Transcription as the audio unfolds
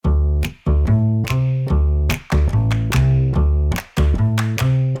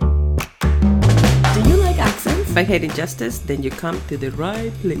by hating justice, then you come to the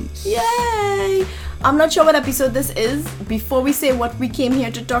right place. Yay! I'm not sure what episode this is. Before we say what we came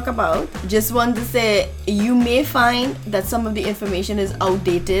here to talk about, just want to say you may find that some of the information is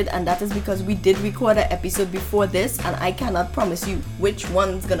outdated, and that is because we did record an episode before this, and I cannot promise you which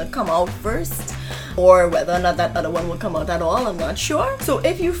one's gonna come out first, or whether or not that other one will come out at all. I'm not sure. So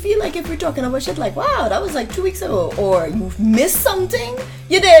if you feel like if we're talking about shit like, wow, that was like 2 weeks ago, or you've missed something,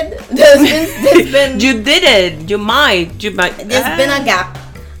 you did. There's been You did it. You might. There's been a gap.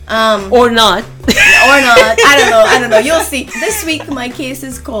 Or not. Or not. I don't know. You'll see. This week my case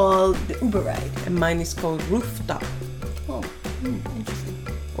is called the Uber ride. And mine is called rooftop. Oh, interesting.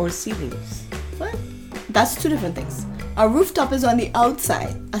 Or ceilings. What? That's two different things. A rooftop is on the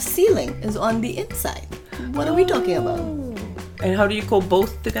outside. A ceiling is on the inside. What are we talking about? And how do you call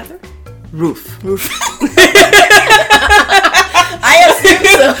both together? Roof. I assume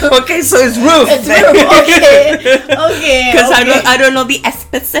so. Okay, so it's roof. It's roof. Okay. Because I don't know the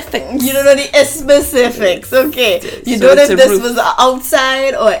specifics. You don't know the specifics. Okay. You So don't know it's if a this roof. was an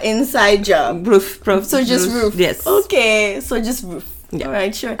outside or inside job. Roof. So just roof. Yes. Okay. So just roof. Yeah. All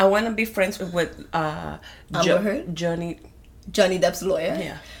right. Sure. I want to be friends with Amber Heard? Johnny. Johnny Depp's lawyer.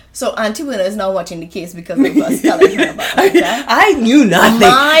 Yeah. So Auntie Winner is now watching the case because of us telling her about it. Okay? I knew nothing.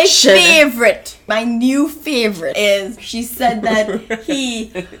 My Shit. favorite, my new favorite is she said that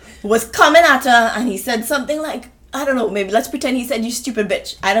he was coming at her and he said something like, I don't know, maybe let's pretend he said, you stupid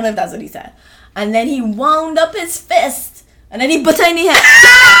bitch. I don't know if that's what he said. And then he wound up his fist and then he put her in the head.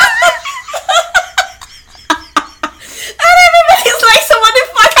 And everybody's like, so what the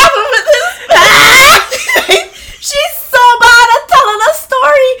fuck happened with this? She's so bad at telling a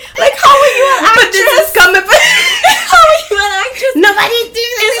story. Like, how are you an actress? But this is coming from... How are you an actress? Nobody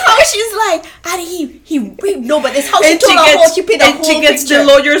did It's how she's like, and no, but it's how she And told her whole, she painted a and whole she gets picture. the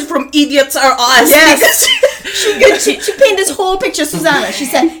lawyers from Idiots Are Us. Yes. she painted this whole picture, Susanna. She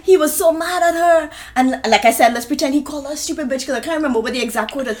said he was so mad at her, and like I said, let's pretend he called her a stupid bitch because I can't remember what the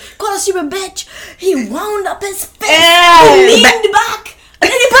exact quote is. Called her a stupid bitch. He wound up his fist. He leaned back, and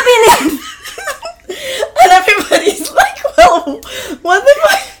then he put me in it. And everybody's like, well, what the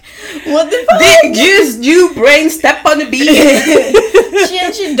fuck? What the fuck? Did you brain step on the beat?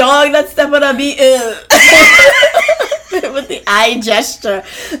 she dog that step on a beat with the eye gesture.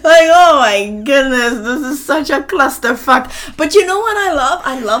 Like, oh my goodness, this is such a clusterfuck. But you know what I love?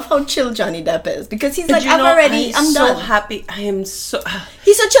 I love how chill Johnny Depp is because he's like, I'm so done. happy. I am so.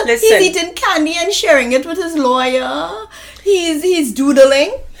 He's such a. Listen. He's eating candy and sharing it with his lawyer. He's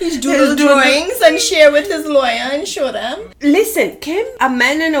doodling. He's doodling drawings and share with his lawyer and show them. Listen, can a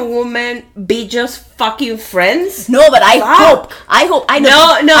man and a woman be just fucking friends? No, but I hope. I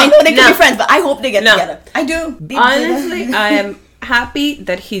know. I know they can be friends, but I hope they get together. I do. Honestly, I am happy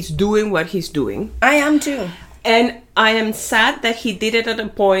that he's doing what he's doing. I am too. And I am sad that he did it at a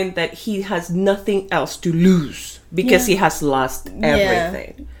point that he has nothing else to lose because he has lost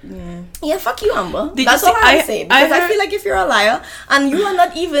everything. Yeah, fuck you, Amber. Did That's you all see- I have to say. Because I heard- feel like if you're a liar and you are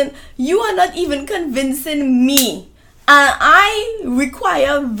not even convincing me, and I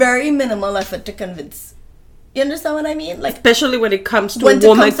require very minimal effort to convince. You understand what I mean? Like, Especially when it comes to when a it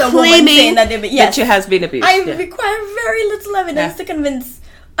woman comes to a woman claiming saying that that she has been abused. I require very little evidence to convince.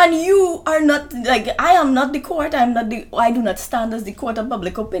 And you are not, like, I am not the court. I do not stand as the court of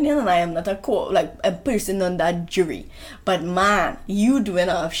public opinion, and I am not a person on that jury. But man, you doing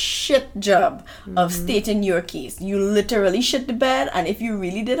a shit job of stating your case. You literally shit the bed, and if you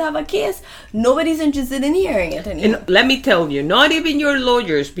really did have a case, nobody's interested in hearing it anymore. And let me tell you, not even your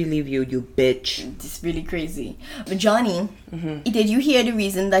lawyers believe you, you bitch. It's really crazy. But Johnny, did you hear the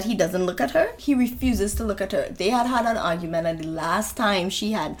reason that he doesn't look at her? He refuses to look at her. They had an argument, and the last time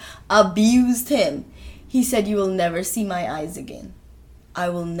she had abused him, he said, you will never see my eyes again. I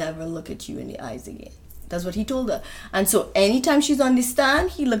will never look at you in the eyes again. That's what he told her. And so anytime she's on the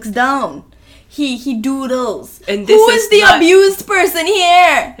stand, he looks down. He doodles. And this Who is is the not- abused person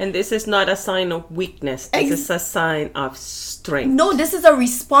here? And this is not a sign of weakness. This is a sign of strength. No, this is a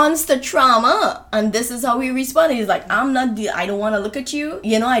response to trauma, and this is how he responded. He's like, I don't want to look at you.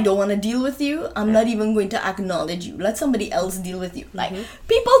 I don't want to deal with you. I'm not even going to acknowledge you. Let somebody else deal with you. Like,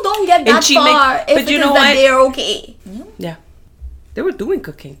 people don't get that far if it is that they're okay. Yeah. They were doing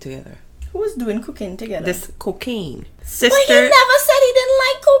cocaine together. Who was doing cooking together? This cocaine. But he never said he didn't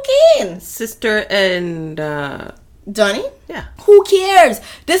like cocaine. Sister and Johnny? Yeah. Who cares?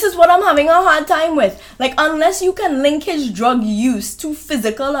 This is what I'm having a hard time with. Like, unless you can link his drug use to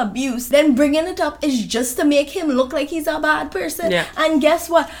physical abuse, then bringing it up is just to make him look like he's a bad person. Yeah. And guess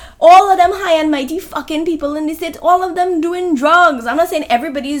what? All of them high and mighty fucking people in the state, all of them doing drugs. I'm not saying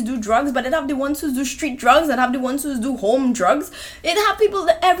everybody's do drugs, but it have the ones who do street drugs, and have the ones who do home drugs. It have people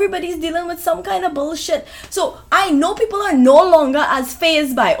that everybody's dealing with some kind of bullshit. So I know people are no longer as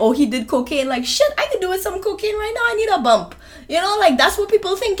fazed by, oh, he did cocaine. Like, shit, I could do with some cocaine right now. I need a bump. You know, like, that's what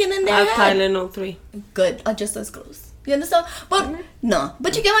people thinking in their I have head. Tylenol 3. Good, are just as close. You understand? But no,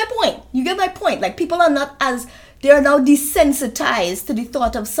 but you get my point. You get my point. Like, people are not as, they are now desensitized to the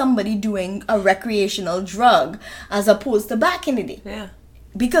thought of somebody doing a recreational drug as opposed to back in the day. Yeah.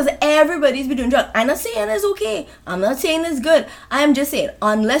 Because everybody's been doing drugs. I'm not saying it's okay. I'm not saying it's good. I am just saying,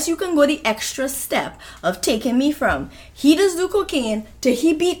 unless you can go the extra step of taking me from he does do cocaine to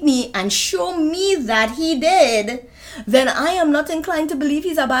he beat me and show me that he did, then I am not inclined to believe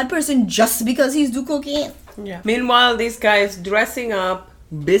he's a bad person just because he's do cocaine. Yeah. Meanwhile, this guy is dressing up,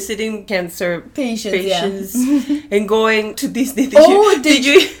 visiting cancer patients and going to Disney.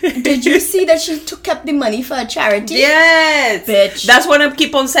 Did you see that she kept the money for a charity? Yes, bitch. That's what I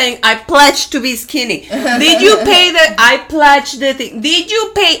keep on saying. I pledge to be skinny. Did you pay the? I pledge the thing. Did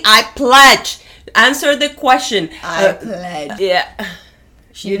you pay? I pledge. Answer the question. I pledge. Yeah.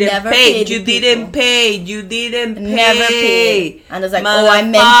 You didn't pay. You didn't pay. You didn't pay. Never paid. And it's like, oh, I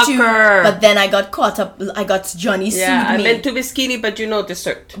meant to, but then I got caught up. I got Johnny sued me. I meant to be skinny, but you noticed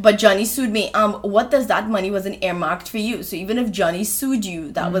it. But Johnny sued me. What does that money wasn't earmarked for you? So even if Johnny sued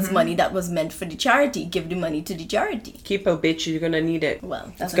you, that was money that was meant for the charity. Give the money to the charity. Keep a bitch. You're gonna need it.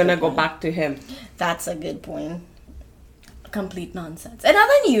 Well, it's gonna go back to him. That's a good point. Complete nonsense. In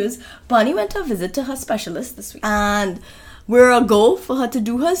other news, Bonnie went to visit to her specialist this week, and we're a go for her to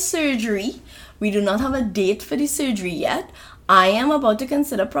do her surgery. We do not have a date for the surgery yet. I am about to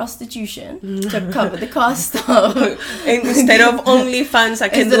consider prostitution to cover the cost of... Instead of OnlyFans, I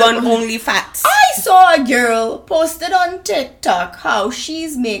can do on OnlyFats. I saw a girl posted on TikTok how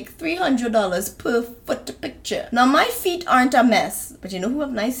she's make $300 per foot picture. Now, my feet aren't a mess, but you know who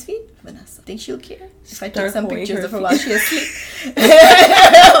have nice feet? Vanessa. Think she'll care if I take some pictures of her while she's asleep?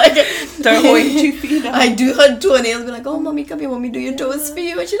 I do her toenails, be like, oh, mommy, come here, mommy, do your toes for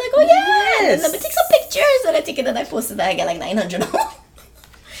you. And she's like, oh, yes. Let me take some pictures. And I take it and I post it and I get like $900.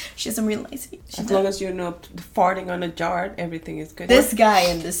 She has some real nice feet. As long as you're not farting on a jar, everything is good. This guy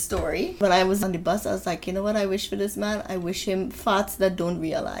in this story, when I was on the bus, I was like, you know what I wish for this man? I wish him farts that don't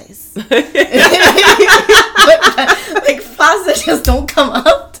realize. Like farts that just don't come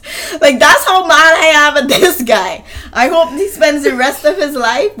out. Like, that's how mad I am at this guy. I hope he spends the rest of his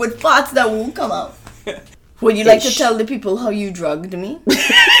life with farts that won't come out. Would you like to tell the people how you drugged me?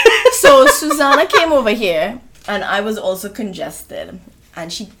 So Susanna came over here and I was also congested.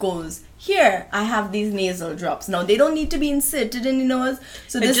 And she goes, here, I have these nasal drops. Now, they don't need to be inserted in the nose.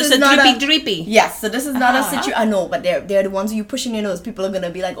 So this just is not drippy. Yes, so this is not a situation. I know, but they're the ones you push in your nose. People are going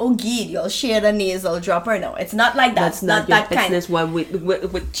to be like, oh, Geed, you'll share the nasal dropper. No, it's not like that. That's not your business. One with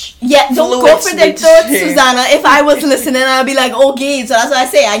yeah, don't go for the thought, Susanna. If I was listening, I'd be like, oh, Geed. So that's what I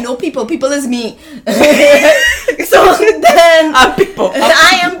say. I know people. People is me. So then... I'm people.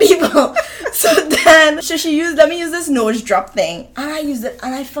 I am people. So let me use this nose drop thing. And I used it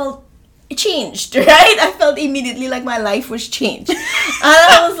and I felt it changed, right? I felt immediately like my life was changed. And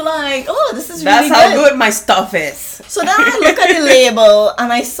I was like, oh, this is really good. That's how good my stuff is. So then I look at the label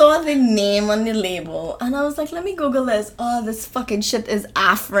and I saw the name on the label and I was like, let me Google this. Oh, this fucking shit is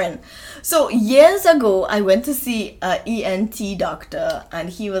Afrin. So years ago, I went to see an ENT doctor and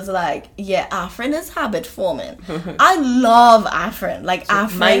he was like, yeah, Afrin is habit forming. I love Afrin. Like, so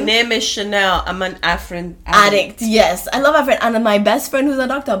Afrin. My name is Chanel. I'm an Afrin addict. Yes, I love Afrin. And my best friend who's a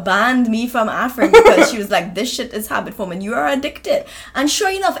doctor banned me from Afrin because she was like, this shit is habit forming. You are addicted. And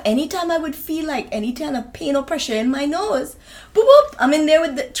sure enough, anytime I would feel like any kind of pain or pressure in my nose, boop, boop, I'm in there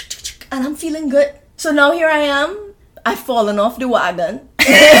with the and I'm feeling good. So now here I am. I've fallen off the wagon.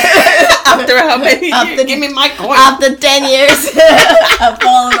 After how many years? Give me my coin. After 10 years, I've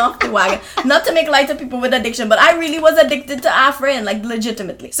fallen off the wagon. Not to make light of people with addiction, but I really was addicted to Afrin, like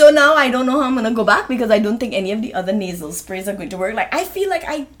legitimately. So now I don't know how I'm going to go back because I don't think any of the other nasal sprays are going to work. Like, I feel like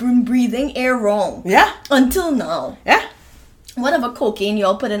I've been breathing air wrong. Yeah. Until now. Yeah. Whatever cocaine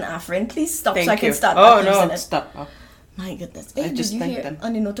y'all put in Afrin, please stop Thank so I you. can start. Oh, no, stop. Oh. My goodness. Hey, did you hear,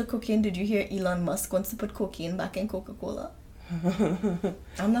 on the note of cocaine, did you hear Elon Musk wants to put cocaine back in Coca-Cola?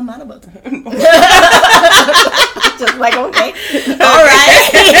 I'm not mad about it. Just like, okay. All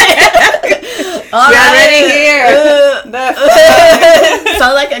right. We're already here.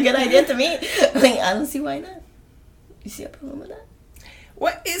 Sounds like a good idea to me. Like, I don't see why not. You see a problem with that?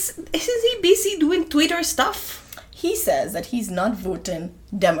 What isn't he busy doing Twitter stuff? He says that he's not voting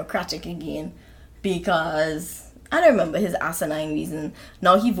Democratic again because I don't remember his asinine reason.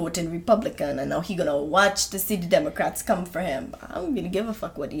 Now he voted Republican and now he gonna watch to see the Democrats come for him. I don't really give a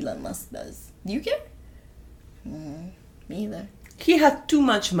fuck what Elon Musk does. Do you care? Me either. He had too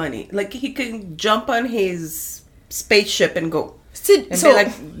much money. Like, he can jump on his spaceship and go. So be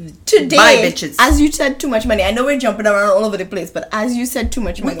like, today, bye, bitches. as you said, too much money. I know we're jumping around all over the place, but as you said, too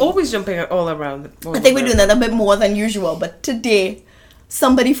much money. We're always jumping all around. I think we're doing that a bit more than usual. But today,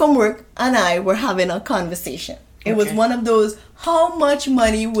 somebody from work and I were having a conversation. It was one of those, how much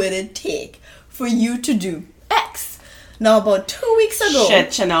money would it take for you to do X? Now, about 2 weeks ago...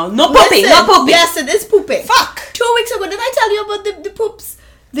 Shit, Chanel. No pooping, no pooping. Yes, it is pooping. Fuck. 2 weeks ago, did I tell you about the poops?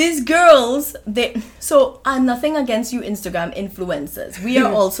 These girls, I'm nothing against you Instagram influencers. We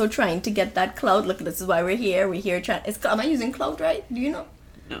are also trying to get that clout. Look, this is why we're here. We're here trying... Am I using clout right? Do you know?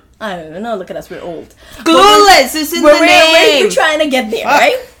 No. I don't even know. Look at us. We're old. Clueless is in the name. We're trying to get there,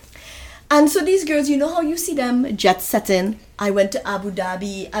 right? And so these girls, you know how you see them jet setting? I went to Abu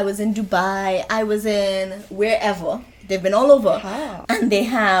Dhabi. I was in Dubai. I was in wherever. They've been all over. Ah. And they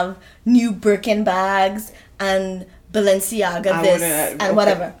have new Birkin bags and Balenciaga and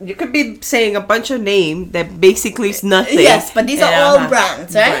whatever. You could be saying a bunch of names that basically is nothing. Yes, but these are all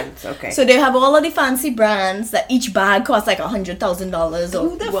brands, right? Brands, okay. So they have all of the fancy brands that each bag costs like $100,000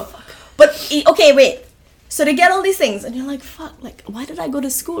 Who the or fuck? But okay, wait. So they get all these things and you're like, fuck, like, why did I go to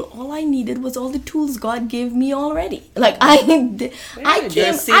school? All I needed was all the tools God gave me already. Like, I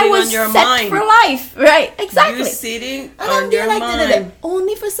was set for life. Right, exactly. You're sitting and on I'm your like, mind.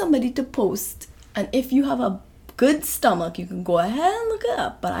 only for somebody to post. And if you have a good stomach, you can go ahead and look it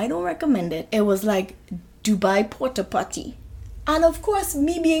up. But I don't recommend it. It was like Dubai porta potty. And of course,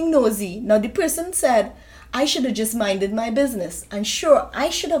 me being nosy. Now, the person said, I should have just minded my business. And sure, I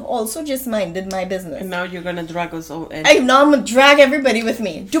should have also just minded my business. And now you're gonna drag us all in. Now I'm gonna drag everybody with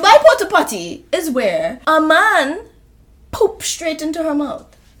me. Dubai porta potty is where a man poops straight into her mouth.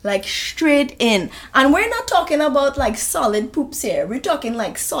 Like straight in. And we're not talking about like solid poops here. We're talking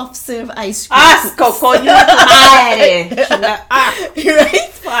like soft serve ice cream. Coco, you madre. Right?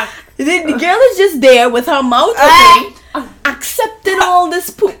 Fuck. The girl is just there with her mouth open, accepting all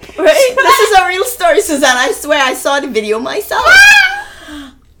this poop, right? This is a real story, Suzanne. I swear I saw the video myself.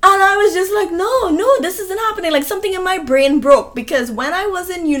 And I was just like, no, this isn't happening. Like something in my brain broke because when I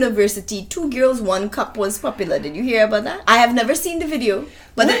was in university, 2 girls, 1 cup was popular. Did you hear about that? I have never seen the video,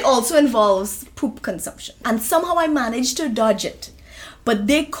 but it also involves poop consumption. And somehow I managed to dodge it. But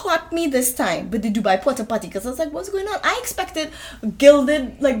they caught me this time with the Dubai porta potty because I was like, what's going on? I expected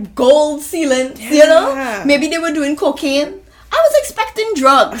gilded, like gold ceilings, you know? Maybe they were doing cocaine. I was expecting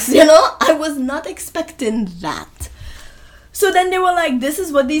drugs, you know? I was not expecting that. So then they were like, this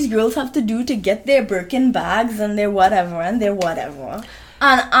is what these girls have to do to get their Birkin bags and their whatever and their whatever.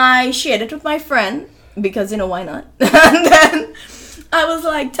 And I shared it with my friend because, you know, why not? And then I was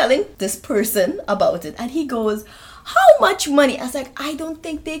like telling this person about it. And he goes, how much money? I was like, I don't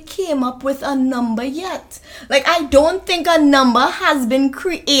think they came up with a number yet. Like, I don't think a number has been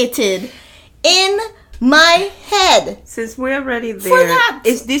created in my head. Since we're already there, for that.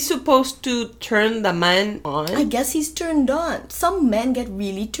 Is this supposed to turn the man on? I guess he's turned on. Some men get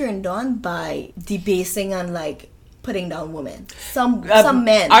really turned on by debasing and like putting down women. Some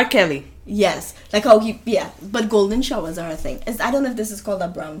men. R. Kelly. Yes, like how but golden showers are a thing. I don't know if this is called a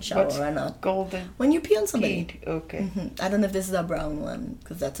brown shower or not. Golden. When you pee on somebody. Okay. I don't know if this is a brown one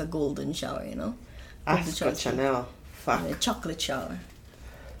because that's a golden shower, you know. Ascot Chanel. Fuck. A chocolate shower.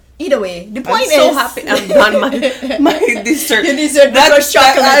 Either way, the point is. I'm so happy I'm done my dessert. Your dessert was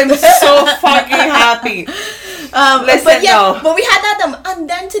chocolate. I'm so fucking happy. But we had that and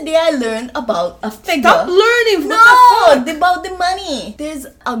then today I learned about a figure. Stop learning. About the money. There's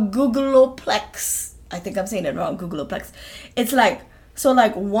a Googleplex. I think I'm saying it wrong. Googleplex. It's like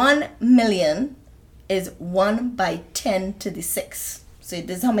 1 million is 1 by 10 to the 6. So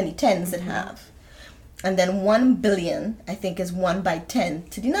there's how many tens it have. And then 1 billion, I think, is 1 by 10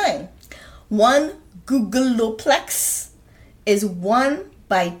 to the 9. 1 Googleplex is 1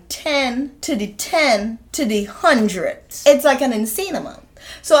 by 10 to the 10 to the 100. It's like an insane amount.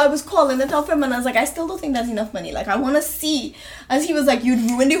 So I was calling it out for him and I was like, I still don't think that's enough money. Like, I want to see. As he was like,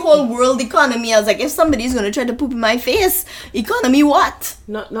 you'd ruin the whole world economy. I was like, if somebody's going to try to poop in my face, economy what?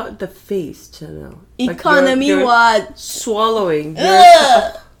 Not the face, Chanel. Economy like what? Swallowing.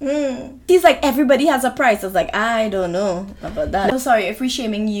 He's like, everybody has a price. I was like, I don't know about that. I'm sorry if we're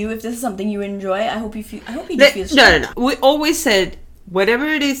shaming you. If this is something you enjoy, I hope you do feel shamed. No. We always said, whatever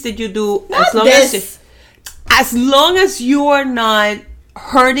it is that you do, Not as long this. as long as you are not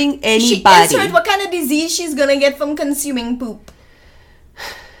hurting She anybody. is hurt. What kind of disease she's gonna get from consuming poop?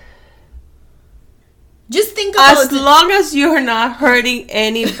 Just think about As it. long as you're not hurting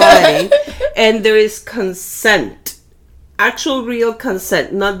anybody and there is consent, actual real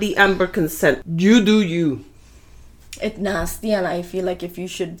consent, not the Amber consent. You do you. It's nasty, and I feel like if you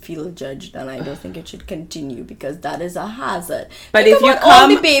should feel judged, then I don't think it should continue, because that is a hazard. But Think if you about all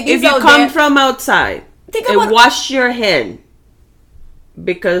the come, babies if you out come there. from outside Think and about- wash your hand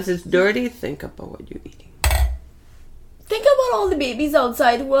because it's dirty, think about what you're eating. Think about all the babies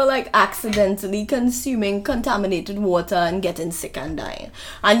outside who are like accidentally consuming contaminated water and getting sick and dying.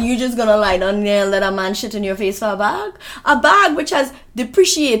 And you just gonna lie down there and let a man shit in your face for a bag? A bag which has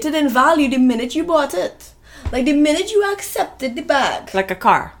depreciated in value the minute you bought it. Like the minute you accepted the bag. Like a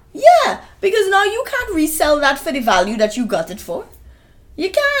car. Yeah, because now you can't resell that for the value that you got it for.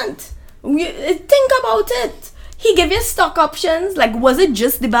 You can't. Think about it. He gave you stock options. Like, was it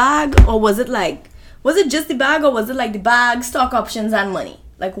just the bag, or was it just the bag, or was it like the bag, stock options, and money?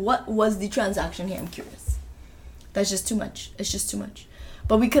 Like, what was the transaction here? I'm curious. That's just too much. It's just too much.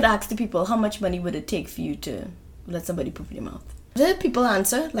 But we could ask the people, how much money would it take for you to let somebody poop in your mouth? The people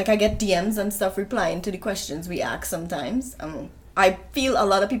answer. Like, I get DMs and stuff replying to the questions we ask sometimes. I feel a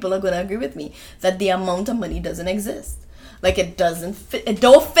lot of people are going to agree with me that the amount of money doesn't exist. Like, it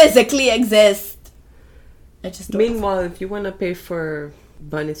don't physically exist. It just don't. Meanwhile, if you want to pay for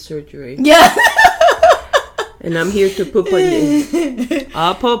bunny surgery, Yeah. and I'm here to poop on you,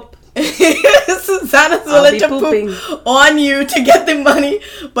 I'll poop. Susanna's I'll willing be to pooping. poop on you to get the money,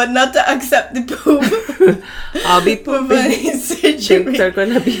 but not to accept the poop. I'll be For pooping. bunny surgery. Things are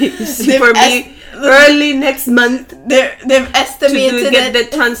gonna be They've for me early next month. They've estimated To get it.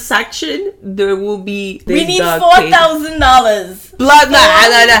 the transaction, there will be. We this need dog paid. $4,000.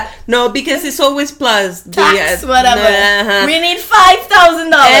 Plus, no, because it's always plus Tax, the, whatever. uh-huh. We need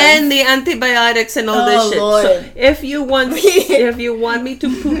 $5,000. And the antibiotics and all this Oh, shit. Lord. So if you want me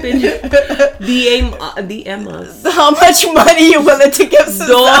to poop in, DM us. How much money you willing to give Susanna?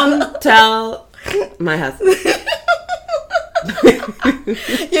 Don't tell my husband.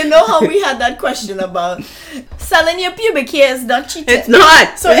 You know how we had that question about selling your pubic hair is not cheating. It's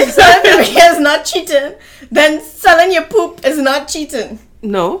not. So if selling pubic hair is not cheating, then selling your poop is not cheating,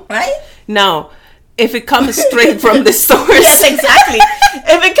 No. right? Now, if it comes straight from the source. Yes, exactly.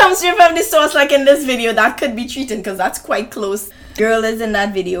 If it comes straight from the source, like in this video, that could be cheating because that's quite close. Girl is in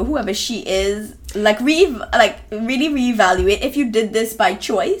that video, whoever she is, really reevaluate. If you did this by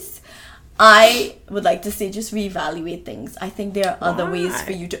choice, I would like to say just reevaluate things. I think there are other ways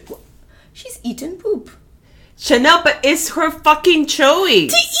for you to. She's eating poop. Chanel, but it's her fucking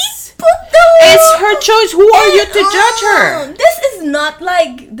choice. To eat poop though. It's her choice. Who are you to judge her? This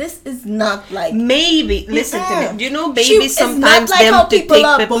is not like. Maybe. Listen to me. You know, She babies is not sometimes like them how to people take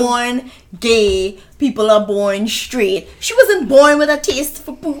are people. born gay. People are born straight. She wasn't born with a taste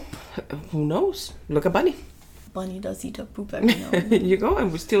for poop. Who knows? Look at Bunny. Bunny does eat her poop every now and then. You go,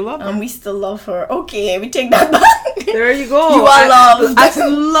 and we still love her. And we still love her. Okay, we take that back. There you go. You are loved.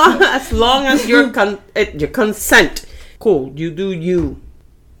 As long as your consent. Cool. You do you.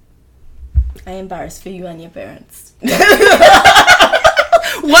 I embarrassed for you and your parents.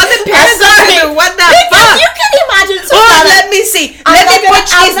 What the parents are gonna do? What the fuck? You can imagine. So Oh, let me see. Let me put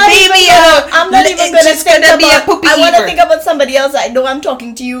this baby I'm not even gonna She's think gonna be a about. poopy I want to eater. think about somebody else. I know I'm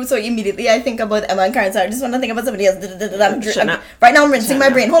talking to you, so immediately I think about Emma and Karen. So I just want to think about somebody else. Shut up. Right now I'm rinsing my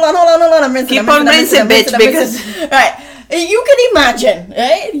brain. Hold on. I'm rinsing. Keep I'm on rinsing, bitch, because- right. You can imagine,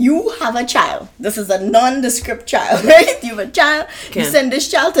 right? You have a child. This is a nondescript child, right? You have a child. You Can. send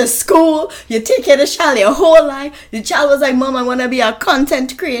this child to school. You take care of this child your whole life. The child was like, Mom, I want to be a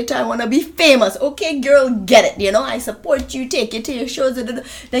content creator. I want to be famous. Okay, girl, get it. You know, I support you. Take you to your shows.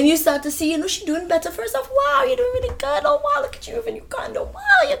 Then you start to see, she's doing better for herself. Wow, you're doing really good. Oh, wow, look at you in your condo.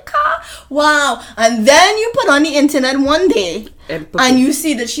 Wow, your car. Wow. And then you put on the internet one day and you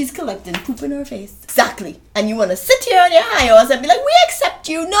see that she's collecting poop in her face. Exactly. And you want to sit here on your high horse and be like, we accept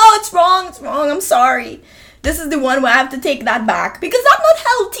you. No, it's wrong. It's wrong. I'm sorry. This is the one where I have to take that back. Because that's not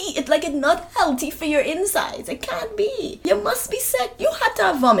healthy. It's not healthy for your insides. It can't be. You must be sick. You had to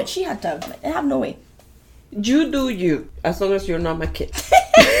have vomit. She had to have vomit. I have no way. You do you. As long as you're not my kid.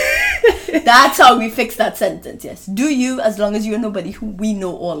 That's how we fix that sentence. Yes. Do you as long as you're nobody who we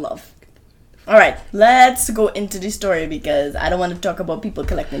know or love. All right, let's go into the story because I don't want to talk about people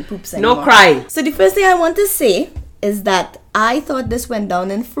collecting poops anymore. No crying. So the first thing I want to say is that I thought this went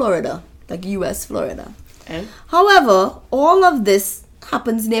down in Florida, like US Florida. And? However, all of this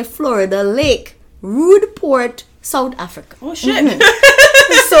happens near Florida Lake, Rude Port, South Africa. Oh shit.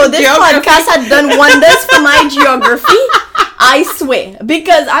 So this geography. podcast had done wonders for my geography. I swear.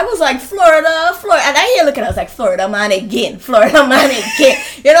 Because I was like, Florida. And I hear looking, I was like, Florida man again.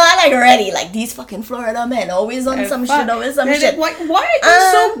 You know, I like ready. Like, these fucking Florida men. Always on some shit, always some shit. Why are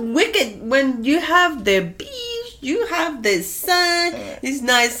you so wicked when you have the beach, you have the sun, it's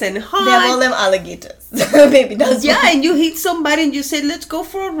nice and hot. They have all them alligators. Baby, that's and you hit somebody and you say, let's go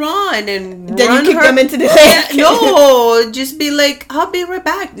for a run. And then run you kick them into the lake. No, just be like, I'll be right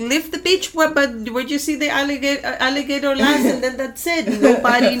back. Leave the beach, but where you see the alligator last, and then that's it.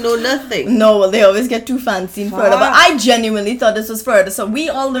 Nobody, no nothing. No, well, they always get too fancy in Florida. But I genuinely thought this was Florida. So we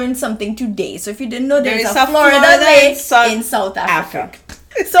all learned something today. So if you didn't know, there's a Florida lake in South Africa.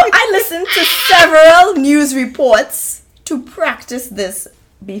 So I listened to several news reports to practice this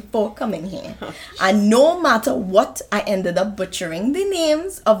before coming here. And no matter what, I ended up butchering the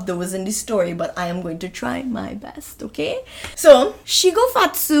names of those in the story, but I am going to try my best, okay? So,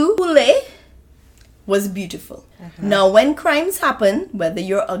 Shigofatsu Hule was beautiful. Now, when crimes happen, whether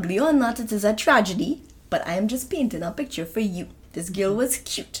you're ugly or not, it is a tragedy, but I am just painting a picture for you. This girl was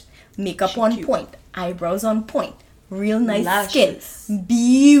cute. Makeup on point. Eyebrows on point. Real nice Lashes. skin.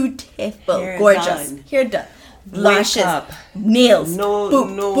 Beautiful. Hair gorgeous. done. Hair done. Lashes, Makeup. nails, No,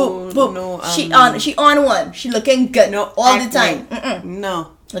 boop, no, boop, boop. no, She on one. She looking good No, all the acne. time.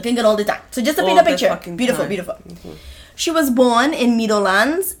 No. Looking good all the time. So just to paint All a the picture. fucking Beautiful, time. beautiful. She was born in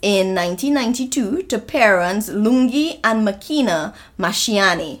Meadowlands in 1992 to parents Lungi and Makina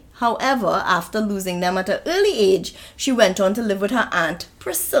Mashiani. However, after losing them at an early age, she went on to live with her aunt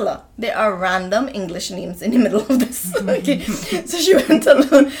Priscilla. There are random English names in the middle of this. Okay, so she lived to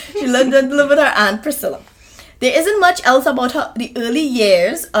live with her aunt Priscilla. There isn't much else about the early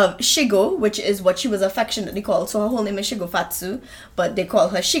years of Shigo, which is what she was affectionately called. So her whole name is Shigofatsu, but they call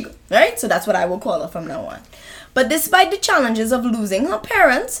her Shigo, right? So that's what I will call her from now on. But despite the challenges of losing her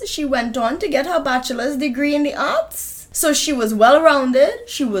parents, she went on to get her bachelor's degree in the arts. So she was well-rounded,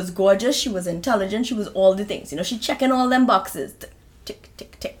 she was gorgeous, she was intelligent, she was all the things. You know, she checking all them boxes. Tick,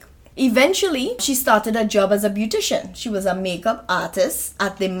 tick, tick. Eventually, she started a job as a beautician. She was a makeup artist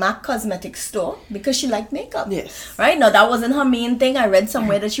at the MAC Cosmetics store because she liked makeup. Yes. Right? Now, that wasn't her main thing. I read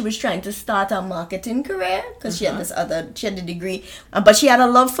somewhere that she was trying to start a marketing career because she had the degree. But she had a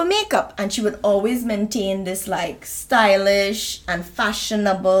love for makeup and she would always maintain this like stylish and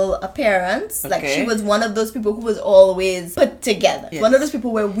fashionable appearance. Like she was one of those people who was always put together. Yes. One of those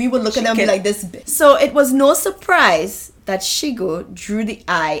people where we would look at them and be like this big. So it was no surprise that Shigo drew the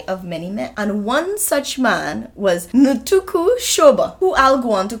eye of many men. And one such man was Nutuku Shoba, who I'll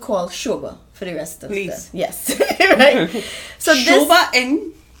go on to call Shoba for the rest of the... Yes. Right? So Shoba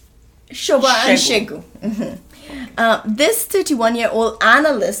and Shigo. Mm-hmm. This 31-year-old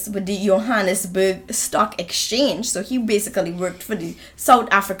analyst with the Johannesburg Stock Exchange, so he basically worked for the South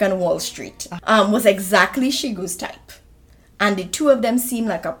African Wall Street, was exactly Shigo's type. And the two of them seemed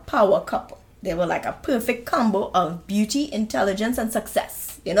like a power couple. They were like a perfect combo of beauty, intelligence, and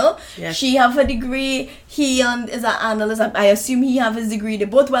success. You know, yes. She have her degree. He is an analyst. I assume he have his degree. They're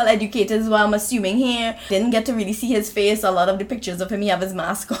both well educated, is what I'm assuming here. Didn't get to really see his face. A lot of the pictures of him, he have his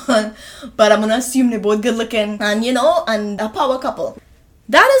mask on. But I'm gonna assume they're both good looking and and a power couple.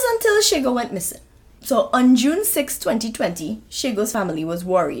 That is until Shigo went missing. So on June 6, 2020, Shigo's family was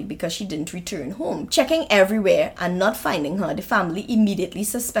worried because she didn't return home. Checking everywhere and not finding her, the family immediately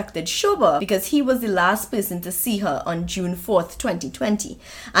suspected Shoba because he was the last person to see her on June 4th, 2020.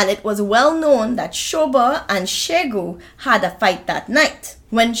 And it was well known that Shoba and Shigo had a fight that night.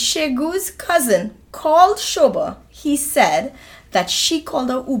 When Shigo's cousin called Shoba, he said that she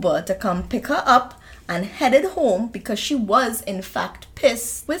called her Uber to come pick her up and headed home because she was in fact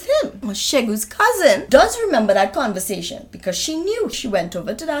pissed with him. Well, Shegu's cousin does remember that conversation because she knew. She went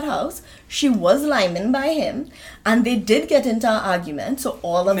over to that house. She was liming by him and they did get into an argument. So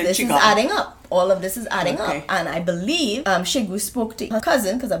all of this is adding up. All of this is adding up. And I believe Shegu spoke to her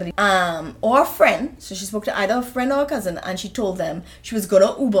cousin, because I believe, or a friend. So she spoke to either a friend or a cousin and she told them she was going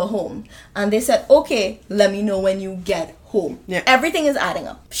to Uber home. And they said, okay, let me know when you get home. Yeah. Everything is adding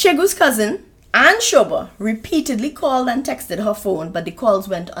up. Shegu's cousin and Shoba repeatedly called and texted her phone, but the calls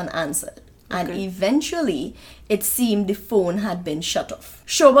went unanswered. And eventually, it seemed the phone had been shut off.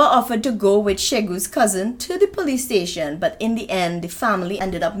 Shoba offered to go with Shegu's cousin to the police station, but in the end, the family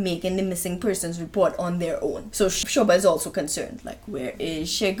ended up making the missing persons report on their own. So Shoba is also concerned, like, where is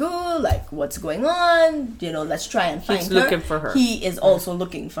Shegu? Like, what's going on? Let's try and find her. He's looking for her. He is also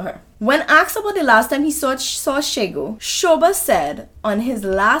looking for her. When asked about the last time he saw Shegu, Shoba said on his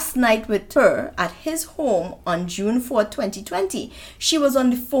last night with her at his home on June 4, 2020, she was on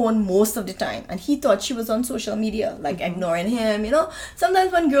the phone most of the time, and he thought she was on social media, like ignoring him, you know.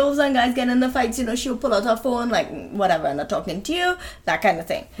 Sometimes when girls and guys get in the fights, you know, she'll pull out her phone, like, whatever, I'm not talking to you, that kind of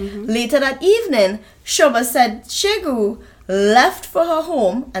thing. Later that evening, Shoba said Shegu left for her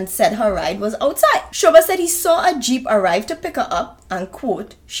home and said her ride was outside. Shoba said he saw a Jeep arrive to pick her up and,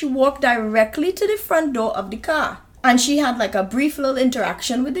 quote, she walked directly to the front door of the car. And she had like a brief little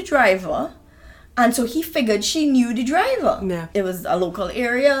interaction with the driver. And so he figured she knew the driver. Yeah. It was a local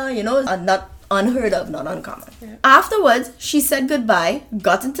area, you know, not unheard of, not uncommon. Yeah. Afterwards, she said goodbye,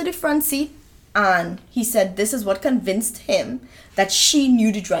 got into the front seat, and he said this is what convinced him that she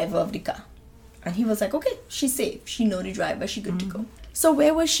knew the driver of the car. And he was like, okay, she's safe. She know the driver. She good to go. So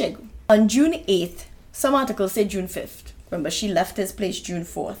where was Shegu? On June 8th, some articles say June 5th. Remember, she left his place June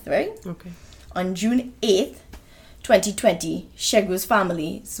 4th, right? Okay. On June 8th, 2020, Shegu's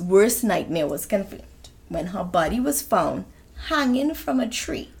family's worst nightmare was confirmed when her body was found hanging from a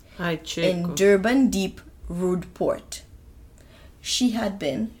tree in Durban Deep Road Port. She had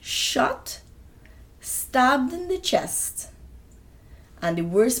been shot, stabbed in the chest, and the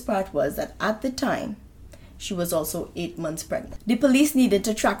worst part was that at the time, she was also 8 months pregnant. The police needed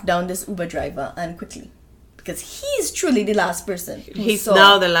to track down this Uber driver, and quickly. Because he's truly the last person. He's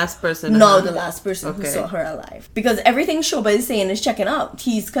now the last person. Now the last person who saw her alive. Because everything Shoba is saying is checking out.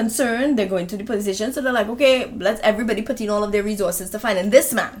 He's concerned. They're going to the police station. So they're like, okay, let's everybody put in all of their resources to find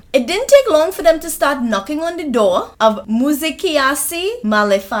this man. It didn't take long for them to start knocking on the door of Muzikiasi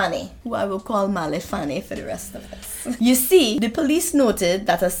Malefane, who I will call Malefane for the rest of this. You see, the police noted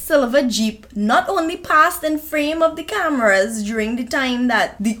that a silver Jeep not only passed in frame of the cameras during the time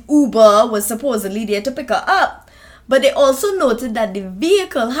that the Uber was supposedly there to pick her up, but they also noted that the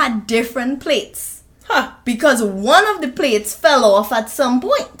vehicle had different plates. Because one of the plates fell off at some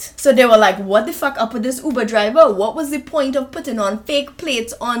point. So they were like, what the fuck up with this Uber driver? What was the point of putting on fake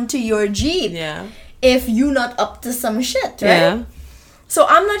plates onto your Jeep? Yeah. If you not up to some shit, right? Yeah. So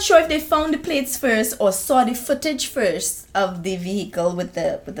I'm not sure if they found the plates first or saw the footage first of the vehicle with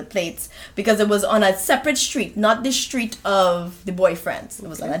the plates, because it was on a separate street, not the street of the boyfriends. It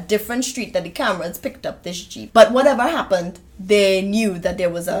was on a different street that the cameras picked up this Jeep. But whatever happened, they knew that there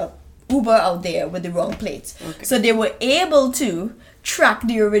was a Uber out there with the wrong plates. Okay. So they were able to track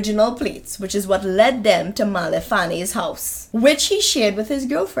the original plates, which is what led them to Malefane's house, which he shared with his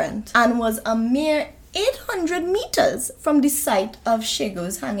girlfriend, and was a mere 800 meters from the site of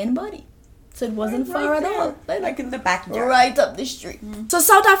Shegu's hanging body. So it wasn't far at all. Like in the backyard. Right up the street. So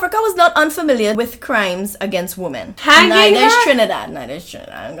South Africa was not unfamiliar with crimes against women. Neither is Trinidad.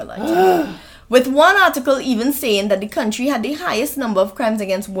 I'm gonna lie to you. With one article even saying that the country had the highest number of crimes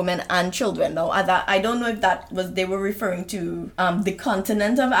against women and children. Now, I don't know if that was they were referring to the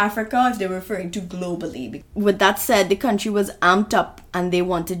continent of Africa, if they were referring to globally. With that said, the country was amped up and they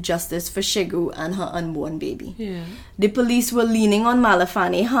wanted justice for Shegu and her unborn baby. Yeah. The police were leaning on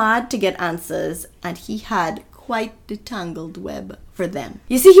Malefane hard to get answers, and he had quite the tangled web for them.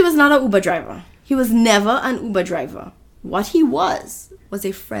 You see, he was not an Uber driver. He was never an Uber driver. What he was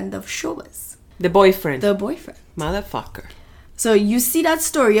a friend of Shoba's. The boyfriend. Motherfucker. So you see that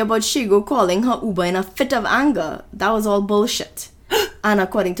story about Shegu calling her Uber in a fit of anger. That was all bullshit. And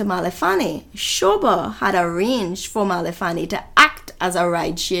according to Malefane, Shoba had arranged for Malefane to act as a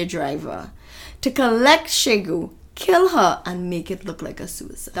rideshare driver, to collect Shegu, kill her, and make it look like a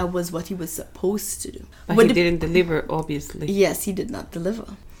suicide. That was what he was supposed to do. But he didn't deliver, obviously. Yes, he did not deliver.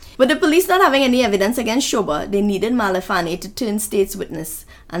 With the police not having any evidence against Shoba, they needed Malefane to turn state's witness,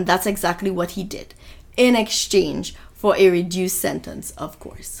 and that's exactly what he did, in exchange for a reduced sentence, of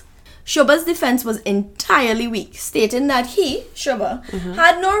course. Shoba's defense was entirely weak, stating that he, Shoba,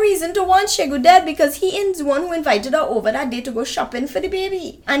 had no reason to want Shegu dead because he is the one who invited her over that day to go shopping for the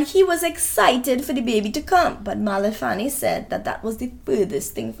baby. And he was excited for the baby to come, but Malefane said that was the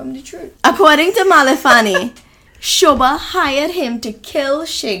furthest thing from the truth. According to Malefane, Shoba hired him to kill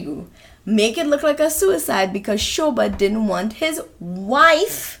Shegu, make it look like a suicide because Shoba didn't want his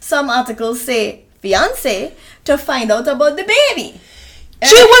wife, some articles say fiance, to find out about the baby.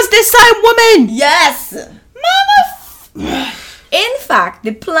 She was the side woman! Yes! Mama! In fact,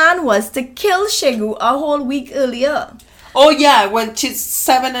 the plan was to kill Shegu a whole week earlier. Oh yeah, when she's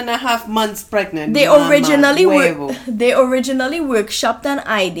 7.5 months pregnant. They originally workshopped an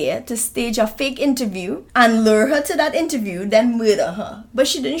idea to stage a fake interview and lure her to that interview, then murder her. But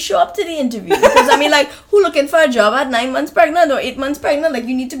she didn't show up to the interview because who looking for a job at 9 months pregnant or 8 months pregnant?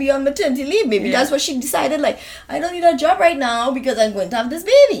 You need to be on maternity leave, baby. Yeah. That's what she decided. I don't need a job right now because I'm going to have this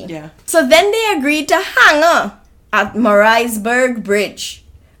baby. Yeah. So then they agreed to hang her at Maritzburg Bridge.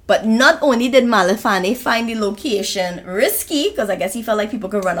 But not only did Malefane find the location risky, because I guess he felt like people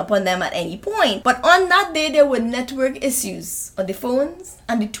could run up on them at any point, but on that day there were network issues on the phones,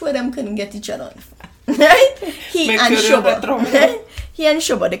 and the two of them couldn't get each other on the phone. Right? He and Shoba. Right? He and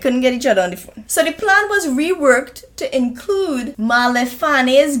Shoba, they couldn't get each other on the phone. So the plan was reworked to include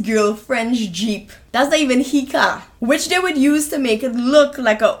Malefane's girlfriend's Jeep. That's not even her car, which they would use to make it look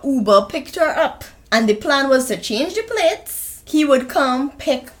like a Uber picked her up. And the plan was to change the plates. He would come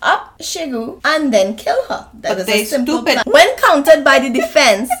pick up Shegu and then kill her. That was a simple plan. When countered by the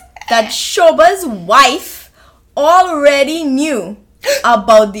defense that Shoba's wife already knew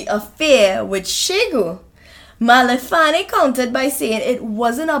about the affair with Shegu, Malefane countered by saying it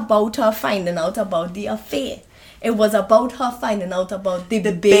wasn't about her finding out about the affair. It was about her finding out about the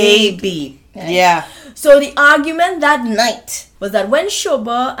baby. Right? Yeah. So the argument that night was that when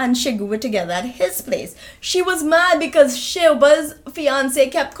Shoba and Shegu were together at his place, she was mad because Shoba's fiance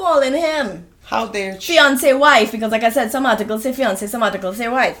kept calling him. How dare she? Fiance wife, because like I said, some articles say fiance, some articles say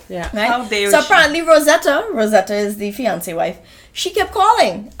wife. Yeah. Right? How dare so she? apparently Rosetta is the fiance wife. She kept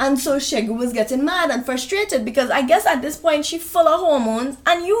calling, and so Shegu was getting mad and frustrated because I guess at this point she's full of hormones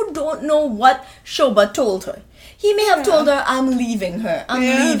and you don't know what Shoba told her. He may have told her, I'm leaving her. I'm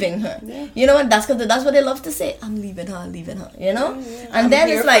leaving her. Yeah. You know what? That's what they love to say. I'm leaving her. You know? Yeah. And then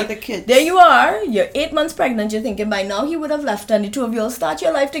it's like, there you are. You're 8 months pregnant. You're thinking by now he would have left and the two of you will start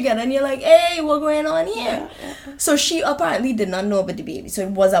your life together. And you're like, hey, what's going on here? Yeah. So she apparently did not know about the baby. So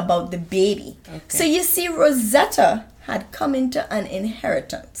it was about the baby. Okay. So you see, Rosetta had come into an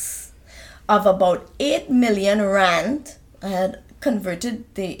inheritance of about 8 million rand. I had converted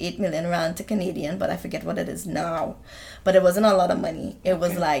the 8 million rand to Canadian, but I forget what it is now. But it wasn't a lot of money. It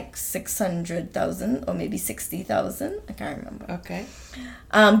was like 600,000 or maybe 60,000. I can't remember. Okay.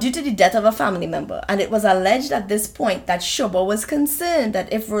 Due to the death of a family member. And it was alleged at this point that Shoba was concerned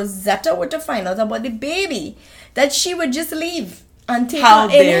that if Rosetta were to find out about the baby, that she would just leave and take her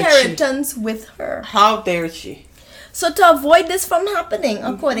inheritance with her. How dare she? So to avoid this from happening,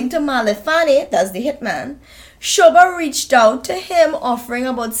 according to Malefane, that's the hitman, Shoba reached out to him offering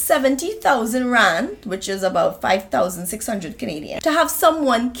about 70,000 rand, which is about 5,600 Canadian, to have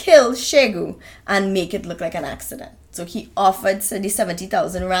someone kill Shegu and make it look like an accident. So he offered the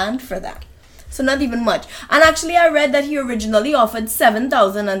 70,000 rand for that. So not even much. And actually I read that he originally offered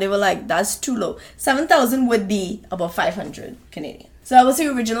 7,000 and they were like, that's too low. 7,000 would be about 500 Canadian. So that was the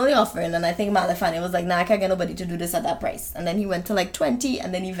originally offering, and I think Malefane was like, nah, I can't get nobody to do this at that price. And then he went to like 20,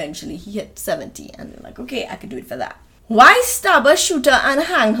 and then eventually he hit 70, and they're like, okay, I could do it for that. Why stab her, shoot her, and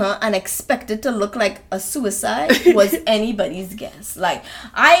hang her and expect it to look like a suicide was anybody's guess. Like,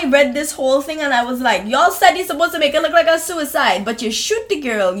 I read this whole thing and I was like, y'all said you're supposed to make it look like a suicide, but you shoot the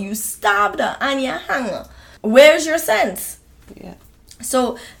girl, you stabbed her, and you hang her. Where's your sense? Yeah.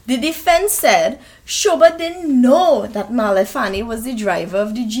 So the defense said Shoba didn't know that Malefane was the driver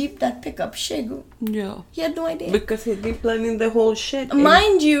of the Jeep that picked up Shegu. Yeah. He had no idea. Because he'd been planning the whole shit.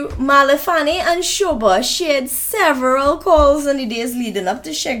 Mind you, Malefane and Shoba shared several calls in the days leading up to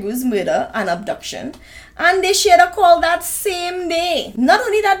Shegu's murder and abduction. And they shared a call that same day. Not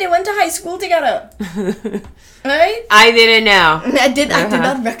only that, they went to high school together. Right? I didn't know. I did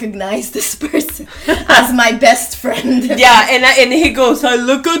not recognize this person as my best friend. Yeah, and he goes, I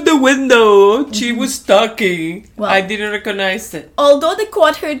look out the window. She was talking. Well, I didn't recognize it. Although the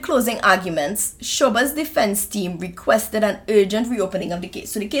court heard closing arguments, Shoba's defense team requested an urgent reopening of the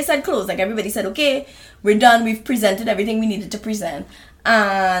case. So the case had closed. Like everybody said, okay, we're done. We've presented everything we needed to present.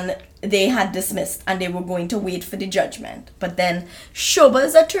 And they had dismissed and they were going to wait for the judgment. But then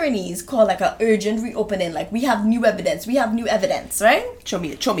Shoba's attorneys called like an urgent reopening, like we have new evidence, right? Show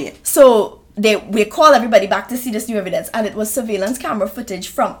me it. So we call everybody back to see this new evidence, and it was surveillance camera footage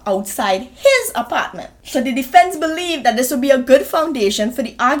from outside his apartment. So the defense believed that this would be a good foundation for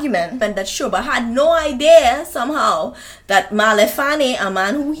the argument, and that Shoba had no idea somehow that Malefane, a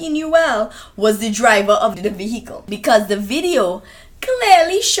man who he knew well, was the driver of the vehicle, because the video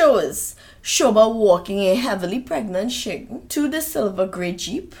clearly shows Shoba walking a heavily pregnant Shegu to the silver grey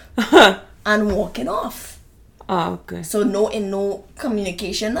Jeep and walking off. Oh, okay. So no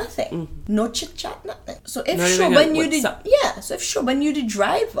communication, nothing. No chit chat, nothing. So if Shoba knew the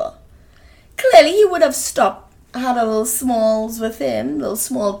driver, clearly he would have stopped, had a little smalls with him, little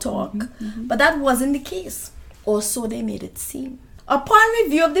small talk. Mm-hmm. But that wasn't the case. Or so they made it seem. Upon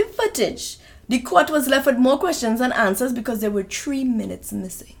review of the footage, the court was left with more questions than answers because there were 3 minutes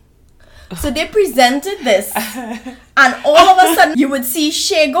missing. So they presented this, and all of a sudden you would see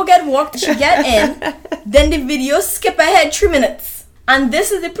Shegu get in, then the video skip ahead 3 minutes. And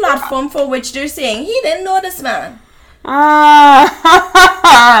this is the platform for which they're saying he didn't know this man.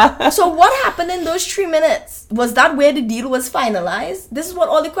 So what happened in those 3 minutes? Was that where the deal was finalized? This is what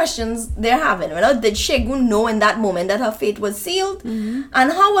all the questions they're having. Right? Did Shegu know in that moment that her fate was sealed? And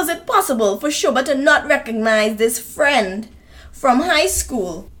how was it possible for Shoba to not recognize this friend from high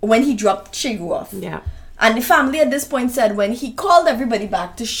school when he dropped Shegu off? Yeah. And the family at this point said when he called everybody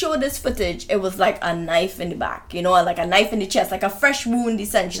back to show this footage, it was like a knife in the back, like a knife in the chest, like a fresh wound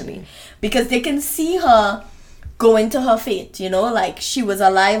essentially. Because they can see her going to her fate, like she was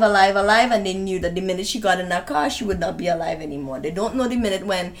alive, and they knew that the minute she got in that car, she would not be alive anymore. They don't know the minute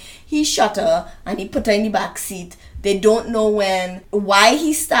when he shot her and he put her in the back seat. They don't know why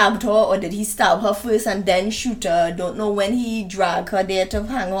he stabbed her, or did he stab her first and then shoot her. Don't know when he dragged her there to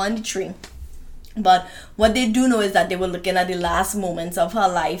hang her on the tree. But what they do know is that they were looking at the last moments of her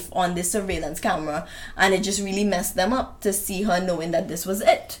life on this surveillance camera, and it just really messed them up to see her knowing that this was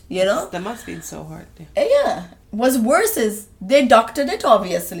it, That must have been so hard. Yeah. What's worse is they doctored it,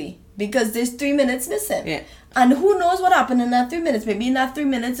 obviously, because there's 3 minutes missing. Yeah. And who knows what happened in that 3 minutes? Maybe in that 3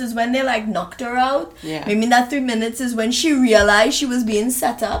 minutes is when they knocked her out. Yeah. Maybe in that 3 minutes is when she realized she was being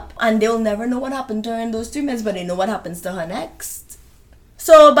set up, and they'll never know what happened to her in those 3 minutes, but they know what happens to her next.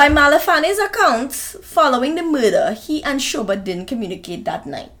 So, by Malefane's account, following the murder, he and Shoba didn't communicate that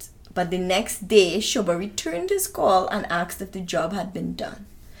night. But the next day, Shoba returned his call and asked if the job had been done.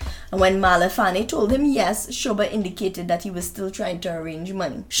 And when Malefane told him yes, Shoba indicated that he was still trying to arrange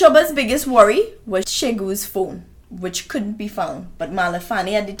money. Shoba's biggest worry was Shegu's phone, which couldn't be found, but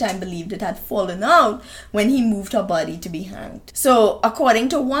Malefane at the time believed it had fallen out when he moved her body to be hanged. So, according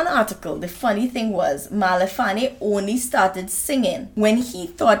to one article, the funny thing was Malefane only started singing when he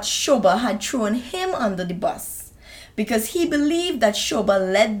thought Shoba had thrown him under the bus, because he believed that Shoba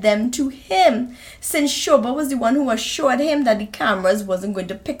led them to him, since Shoba was the one who assured him that the cameras wasn't going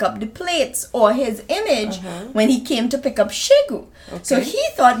to pick up the plates or his image when he came to pick up Shegu. Okay. So he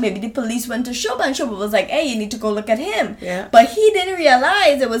thought maybe the police went to Shoba, and Shoba was like, hey, you need to go look at him. Yeah. But he didn't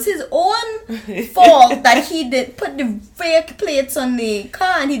realize it was his own fault that he did put the fake plates on the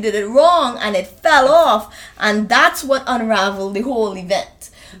car, and he did it wrong and it fell off, and that's what unraveled the whole event.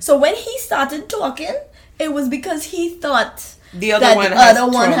 So when he started talking, it was because he thought the other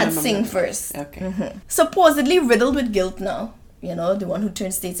one had sing first. Okay. Supposedly riddled with guilt now. The one who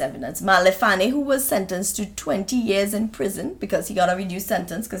turned state's evidence. Malefane, who was sentenced to 20 years in prison because he got a reduced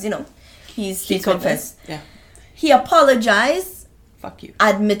sentence because, he confessed. Yeah. He apologized. Fuck you.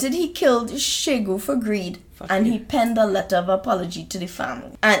 Admitted he killed Shegu for greed. And he penned a letter of apology to the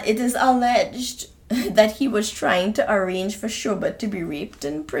family. And it is alleged that he was trying to arrange for Shoba to be raped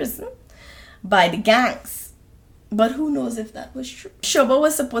in prison by the gangs. But who knows if that was true. Shoba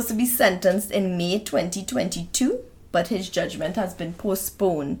was supposed to be sentenced in May 2022, but his judgment has been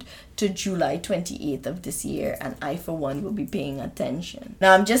postponed to July 28th of this year, and I, for one, will be paying attention.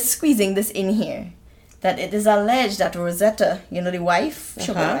 Now, I'm just squeezing this in here, that it is alleged that Rosetta, the wife,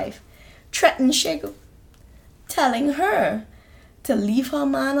 Shoba's wife, threatened Shegu, telling her to leave her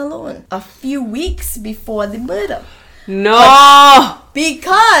man alone a few weeks before the murder. No! But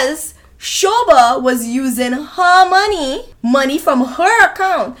because Shoba was using her money from her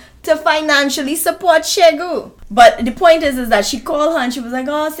account to financially support Shegu. But the point is that she called her and she was like,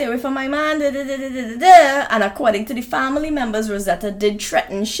 oh, stay away from my man, da, da, da, da, da, da. And according to the family members, Rosetta did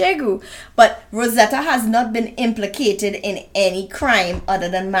threaten Shegu. But Rosetta has not been implicated in any crime other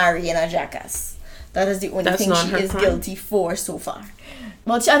than marrying a jackass. That is the only thing she is guilty for so far.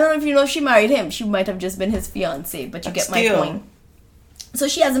 Well, I don't know if you know if she married him. She might have just been his fiance, but you get my point. So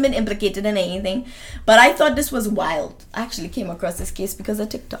she hasn't been implicated in anything. But I thought this was wild. I actually came across this case because of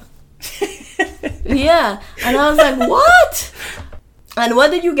TikTok. Yeah. And I was like, what? And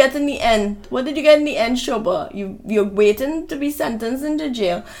what did you get in the end? What did you get in the end, Shoba? You're waiting to be sentenced into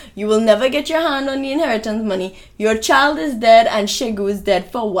jail. You will never get your hand on the inheritance money. Your child is dead and Shegu is dead.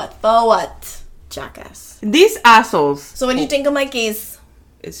 For what? For what? Jackass. These assholes. So what do you think of my case?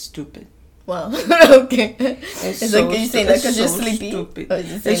 It's stupid. Well, okay. It's so like, are you saying that because you're sleepy? Stupid.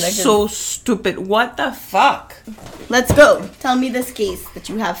 It's so stupid. What the fuck? Let's go. Tell me this case that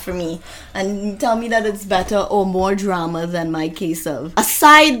you have for me. And tell me that it's better or more drama than my case of a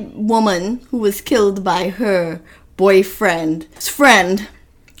side woman who was killed by her boyfriend's friend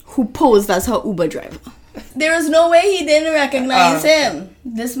who posed as her Uber driver. There is no way he didn't recognize him.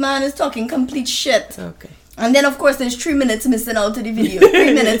 This man is talking complete shit. Okay. And then, of course, there's 3 minutes missing out to the video.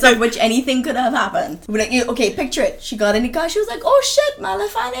 3 minutes of which anything could have happened. We're like, okay, picture it. She got in the car. She was like, oh, shit,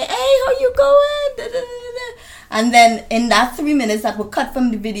 Malefane. Hey, how you going? Da, da, da, da. And then in that 3 minutes that were cut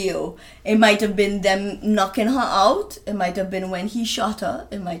from the video, it might have been them knocking her out. It might have been when he shot her.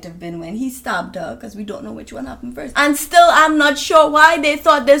 It might have been when he stabbed her, because we don't know which one happened first. And still, I'm not sure why they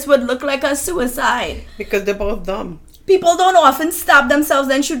thought this would look like a suicide. Because they're both dumb. People don't often stab themselves,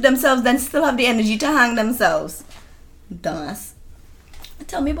 then shoot themselves, then still have the energy to hang themselves. Dumbass.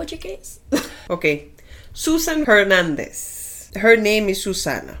 Tell me about your case. Okay. Susan Hernandez. Her name is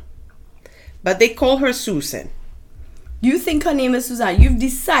Susana, but they call her Susan. You think her name is Susanna? You've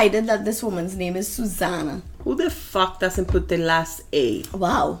decided that this woman's name is Susanna. Who the fuck doesn't put the last A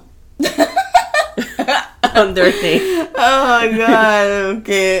Wow. on their name? Oh God.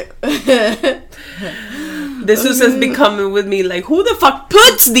 Okay. The Susan's been coming with me like, who the fuck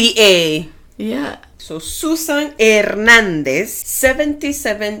puts the A? Yeah. So Susan Hernandez,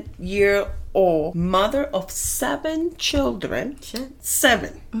 77-year-old mother of 7 children. Shit.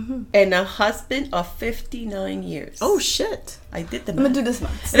 7. And a husband of 59 years. Oh shit. I did the I'm gonna math. do this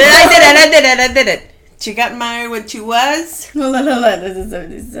math. I did it. She got married when she was Hold on. This is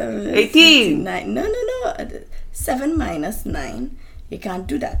 77. 18. 69. No. 7 minus 9. You can't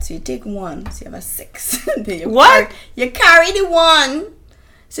do that. So you take 1. So you have a 6. Then you What? You carry the 1.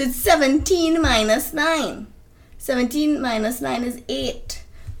 So it's 17 minus 9. 17 minus 9 is 8.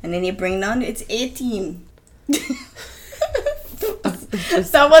 And then you bring down, it's 18.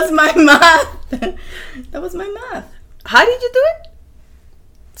 That was my math. How did you do it?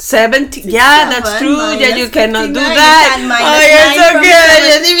 17. Yeah, that's 7 true. minus Yeah, you cannot do 59. that. You can't Oh, minus you're 9 so from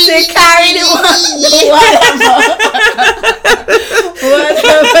good. 7. They carry the 1.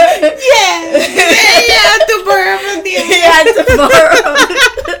 Whatever. Yeah, you had to borrow from the You had to borrow.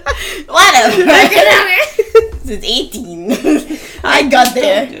 Whatever. It's 18. I got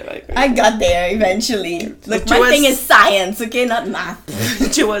there. I got there eventually. Look, my thing is science, okay, not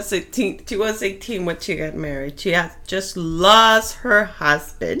math. She was 18. She was 18 when she got married. She had just lost her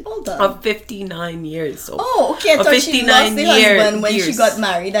husband Hold on. of 59 years. So Oh, okay. I of thought she lost the husband when she years. got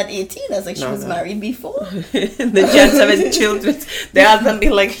married at 18. I was like, she No, was no. married before. And then she had 7 children. The husband be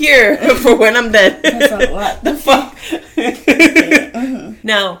like, here for when I'm dead. That's not what. The fuck.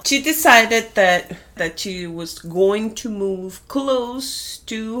 Now she decided that she was going to move close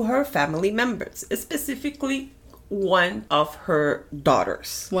to her family members, specifically one of her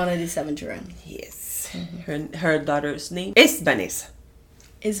daughters. One of the 7 children. Yes, her daughter's name is Vanessa.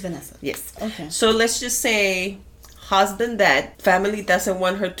 Is Vanessa. Yes. Okay. So let's just say husband, dad, family doesn't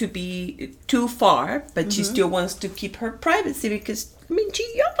want her to be too far, but she still wants to keep her privacy because, I mean,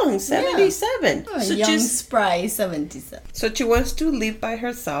 she's young, 77. Oh, So young, spry 77. So she wants to live by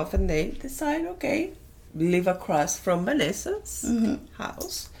herself, and they decide, okay, live across from Vanessa's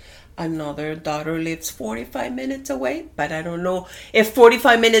house. Another daughter lives 45 minutes away, but I don't know if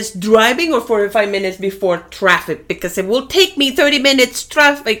 45 minutes driving or 45 minutes before traffic, because it will take me 30 minutes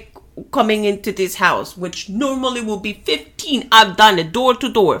traffic coming into this house, which normally will be 15. I've done it door to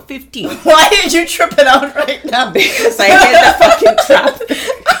door, 15. Why did you trip it out right now? Because I hit the fucking traffic.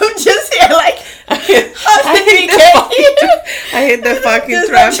 I'm just here like, I hit the fucking Just-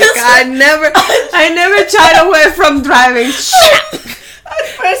 traffic. just- I never shied away from driving. At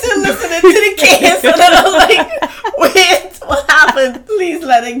first you're listening to the case and then I was like, wait, what happened? Please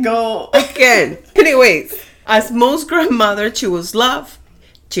let it go. Again. Anyways, as most grandmother, she was loved.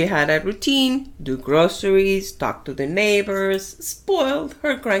 She had a routine, do groceries, talk to the neighbors, spoiled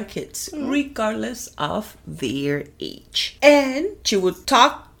her grandkids, regardless of their age. And she would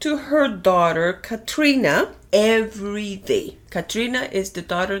talk to her daughter, Katrina, every day. Katrina is the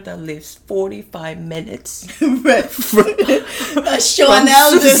daughter that lives 45 minutes A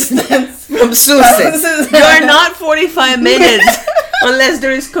Chanel distance. from Susan. You're not 45 minutes unless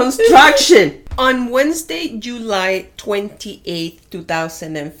there is construction. On Wednesday, July 28th,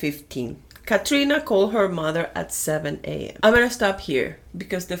 2015, Katrina called her mother at 7 a.m. I'm gonna stop here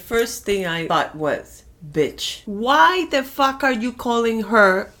because the first thing I thought was, bitch, why the fuck are you calling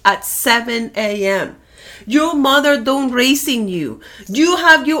her at 7 a.m.? Your mother don't raising you. You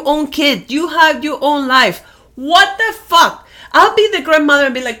have your own kid. You have your own life. What the fuck? I'll be the grandmother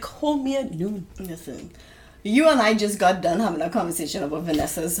and be like, call me at noon. Listen, you and I just got done having a conversation about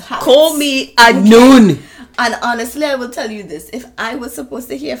Vanessa's house. Call me at noon. And honestly, I will tell you this. If I was supposed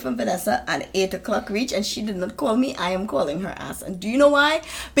to hear from Vanessa at 8 o'clock reach and she did not call me, I am calling her ass. And do you know why?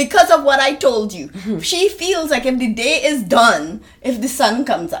 Because of what I told you. She feels like if the day is done, if the sun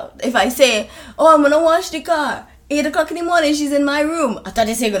comes out, if I say, oh, I'm going to wash the car. 8 o'clock in the morning, she's in my room. I thought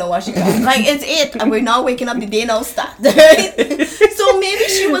they say gonna wash the car. Like, it's 8 and we're now waking up, the day now start. Right? So maybe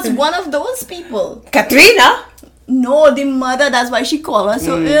she was one of those people. Katrina? No, the mother. That's why she called her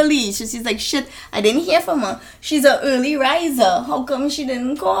so early. She's like, shit, I didn't hear from her. She's an early riser. How come she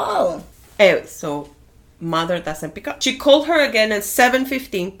didn't call? Anyway, so mother doesn't pick up. She called her again at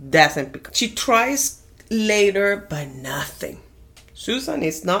 7:15. Doesn't pick up. She tries later, but nothing. Susan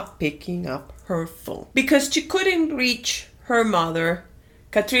is not picking up her phone. Because she couldn't reach her mother,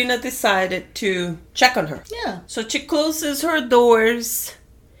 Katrina decided to check on her. Yeah. So she closes her doors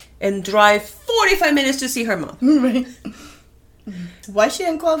and drive 45 minutes to see her mom. Right. Why she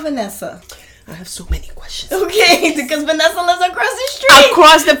didn't call Vanessa? I have so many questions. Okay, because Vanessa lives across the street.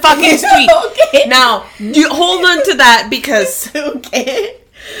 Across the fucking street. Okay. Now, you hold on to that because Okay.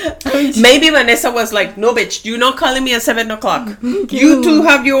 maybe Vanessa was like, no bitch, you're not calling me at 7 o'clock. You two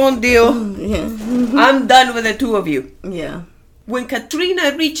have your own deal. Yeah. I'm done with the two of you. Yeah. When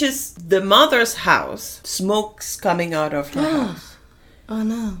Katrina reaches the mother's house, smoke's coming out of her house. Oh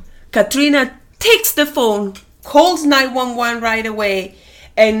no. Katrina takes the phone, calls 911 right away,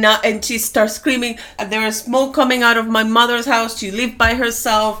 and she starts screaming, there is smoke coming out of my mother's house. She lived by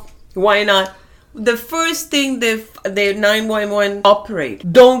herself. Why not? The first thing the 911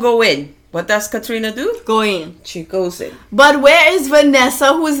 operate, don't go in. What does Katrina do? Go in. She goes in. But where is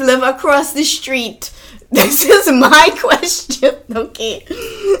Vanessa, who's live across the street? This is my question. Okay.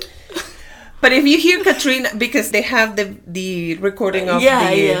 But if you hear Katrina, because they have the recording of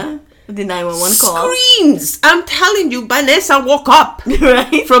the 911 call. Screams! I'm telling you, Vanessa woke up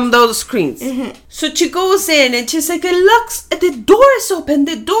Right. from those screams. So she goes in and she's like, looks, the door is open,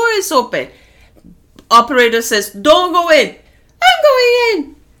 the door is open. Operator says, don't go in. I'm going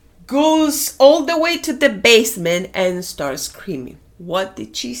in. Goes all the way to the basement and starts screaming. What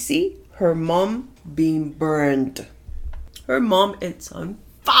did she see? Her mom being burned. Her mom is on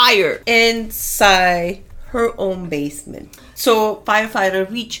fire inside her own basement. So firefighter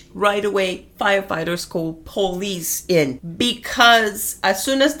reach right away. Firefighters call police in because as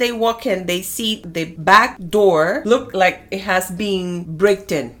soon as they walk in, they see the back door look like it has been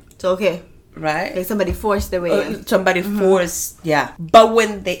bricked in. It's okay. Right? Like somebody forced their way in. Somebody forced, yeah. But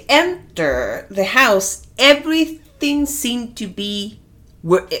when they enter the house, everything seemed to be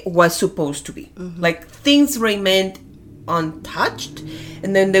where it was supposed to be. Like things remained untouched,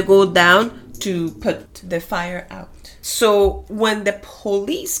 and then they go down to put the fire out. So when the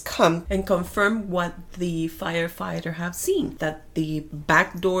police come and confirm what the firefighter have seen, that the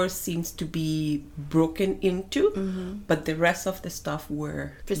back door seems to be broken into, but the rest of the stuff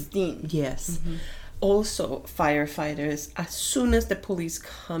were Pristine. yes. Also, firefighters, as soon as the police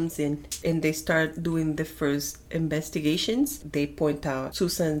comes in and they start doing the first investigations, they point out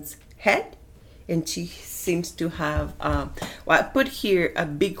Susan's head, and she seems to have, well, I put here a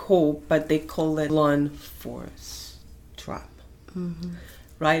big hole, but they call it blunt force trauma.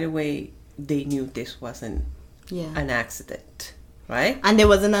 Right away, they knew this wasn't an accident, right? And there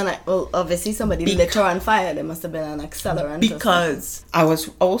wasn't obviously somebody lit her on fire. There must have been an accelerant. Because I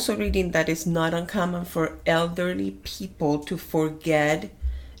was also reading that it's not uncommon for elderly people to forget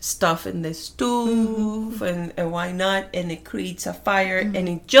stuff in the stove and why not, and it creates a fire, and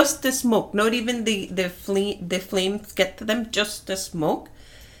it just the smoke, not even the flames get to them, just the smoke.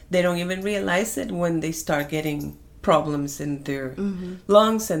 They don't even realize it when they start getting problems in their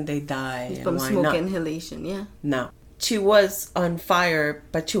lungs and they die. From and why smoke not? inhalation, yeah. No. She was on fire,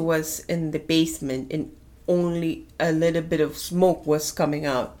 but she was in the basement and only a little bit of smoke was coming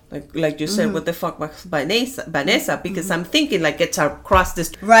out. Like you said, what the fuck was Vanessa? Because I'm thinking like it's across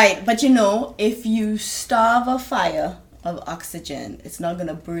this. Right, but you know, if you starve a fire of oxygen, it's not going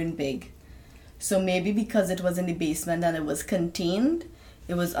to burn big. So maybe because it was in the basement and it was contained,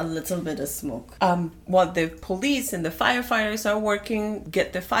 it was a little bit of smoke. While the police and the firefighters are working,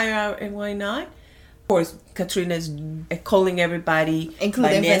 get the fire out and why not? Of course, Katrina's calling everybody,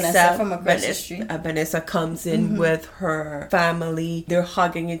 including Vanessa from across the street. Vanessa comes in with her family. They're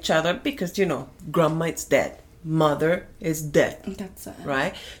hugging each other because, you know, grandma is dead. Mother is dead. That's sad.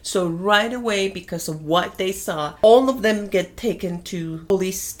 Right? So right away, because of what they saw, all of them get taken to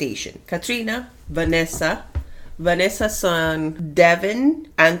police station. Katrina, Vanessa's son, Devin,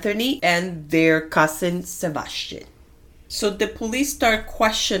 Anthony, and their cousin, Sebastian. So the police start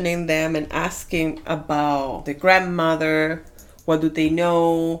questioning them and asking about the grandmother. What do they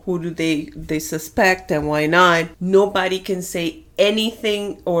know? Who do they suspect and why not? Nobody can say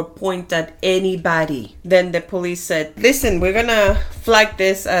anything or point at anybody. Then the police said, listen, we're gonna flag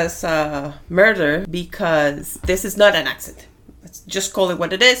this as a murder because this is not an accident. Let's just call it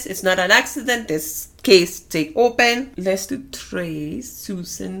what it is. It's not an accident. This case take open. Let's do trace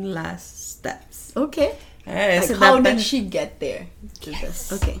Susan's last steps. Okay. Like how did she get there?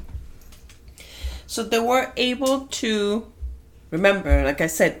 Yes. Okay. So they were able to... Remember, like I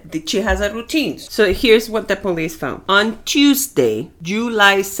said, she has a routine. So here's what the police found. On Tuesday,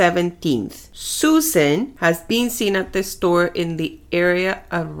 July 17th, Susan has been seen at the store in the area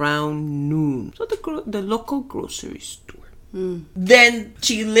around noon. So the local grocery store. Then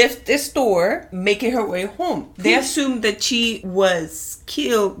she left the store, making her way home. They assumed that she was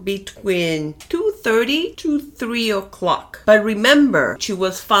killed between 2:30 to 3 o'clock. But remember, she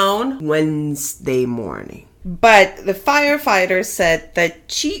was found Wednesday morning. But the firefighter said that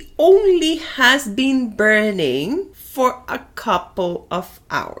she only has been burning for a couple of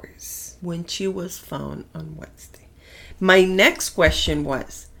hours when she was found on Wednesday. My next question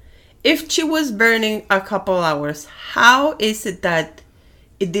was, if she was burning a couple hours, how is it that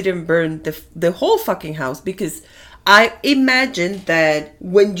it didn't burn the whole fucking house? Because I imagine that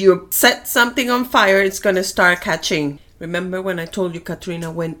when you set something on fire, it's going to start catching. Remember when I told you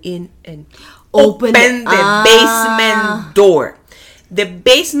Katrina went in and opened the basement door? The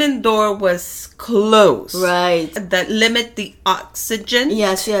basement door was closed. Right. That limit the oxygen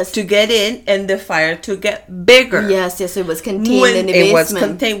Yes. to get in and the fire to get bigger. Yes. It was contained in the basement. It was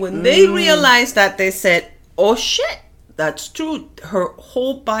contained. When they realized that, they said, oh shit, that's true. Her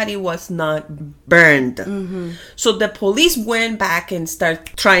whole body was not burned. So the police went back and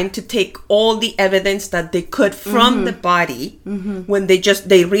started trying to take all the evidence that they could from the body. When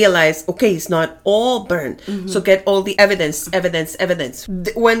they realized, okay, it's not all burned. So get all the evidence.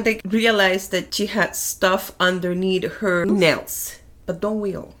 When they realized that she had stuff underneath her nails. But don't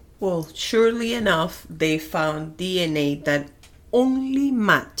we all? Well, surely enough, they found DNA that only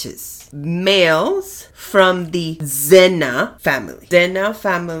matches males from the Zena family. Zena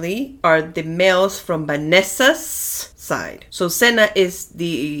family are the males from Vanessa's side. So Zena is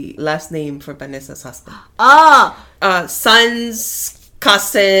the last name for Vanessa's husband. Son's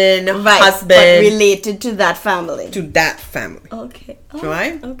cousin, husband. But related to that family. Okay. Oh,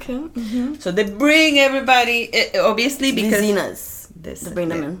 right? Okay. So they bring everybody, obviously, because... The Zenas. To bring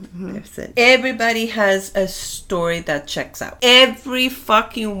them in. Listen, everybody has a story that checks out. Every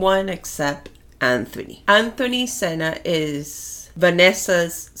fucking one except Anthony. Anthony Sena is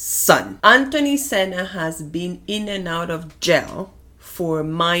Vanessa's son. Anthony Sena has been in and out of jail for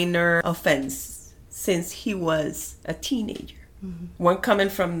minor offense since he was a teenager. One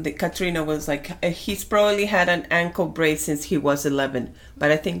comment from Katrina was like, he's probably had an ankle brace since he was 11.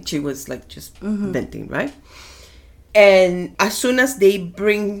 But I think she was like just venting, right? And as soon as they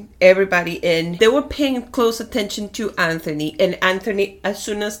bring everybody in, they were paying close attention to Anthony. And Anthony, as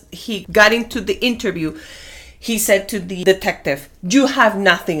soon as he got into the interview, he said to the detective, you have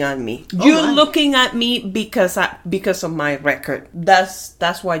nothing on me. You're looking at me because of my record. That's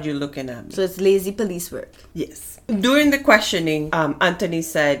why you're looking at me. So it's lazy police work. Yes. During the questioning, Anthony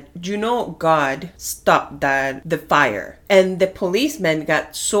said, God stopped the fire. And the policeman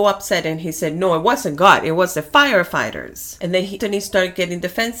got so upset and he said, no, it wasn't God. It was the firefighters. And then Anthony started getting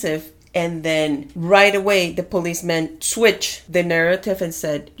defensive. And then right away, the policeman switched the narrative and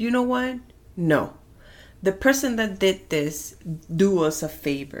said, you know what? No. The person that did this, do us a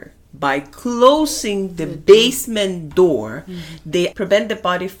favor. By closing the basement door, they prevent the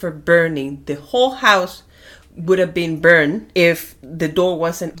body from burning. The whole house would have been burned if the door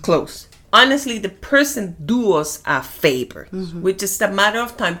wasn't closed. Honestly, the person do us a favor, which is a matter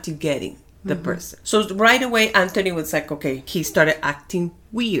of time to getting the person. So right away, Anthony was like, okay, he started acting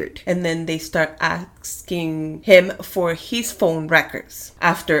weird. And then they start asking him for his phone records.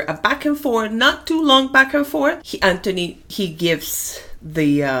 After a back and forth, not too long back and forth, Anthony gives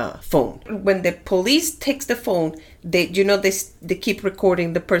the phone. When the police takes the phone, they keep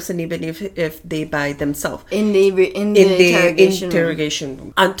recording the person even if they by themselves. In the interrogation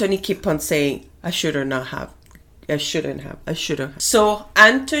room. Anthony keep on saying, I shouldn't have. So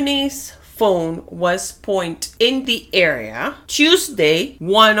Anthony's phone was pointed in the area Tuesday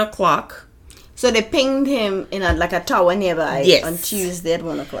 1 o'clock. So they pinged him in a tower nearby. Yes. On Tuesday at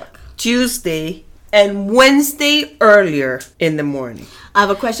 1 o'clock. Tuesday and Wednesday earlier in the morning. I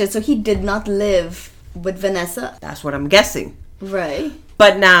have a question. So he did not live with Vanessa? That's what I'm guessing. Right.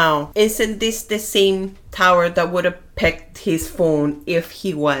 But now, isn't this the same tower that would have picked his phone if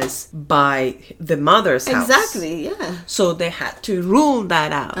he was by the mother's house? Exactly, yeah. So they had to rule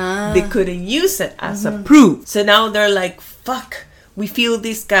that out. They couldn't use it as a proof. So now they're like, fuck. We feel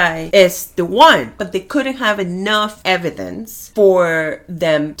this guy is the one. But they couldn't have enough evidence for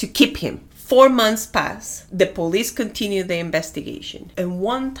them to keep him. 4 months pass. The police continue the investigation. And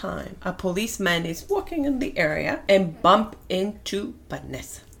one time, a policeman is walking in the area and bump into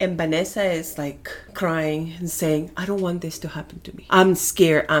Vanessa. And Vanessa is like crying and saying, I don't want this to happen to me. I'm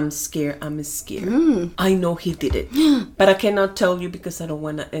scared. I know he did it. But I cannot tell you because I don't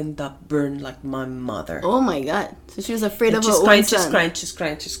want to end up burned like my mother. Oh my God. So she was afraid of her own crying, son.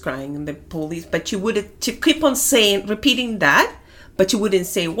 She's crying. And the police, but she keep on repeating that. But you wouldn't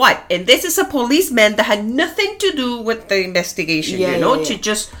say what. And this is a policeman that had nothing to do with the investigation, She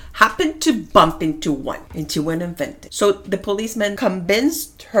just happened to bump into one. And she went and vented. So the policeman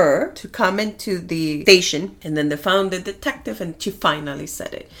convinced her to come into the station. And then they found the detective and she finally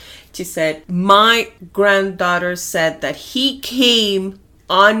said it. She said, my granddaughter said that he came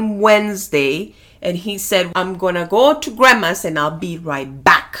on Wednesday and he said, I'm gonna go to grandma's and I'll be right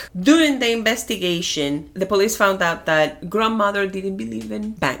back. During the investigation, the police found out that grandmother didn't believe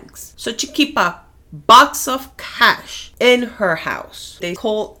in banks. So she keep a box of cash in her house. They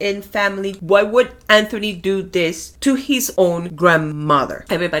call in family, why would Anthony do this to his own grandmother?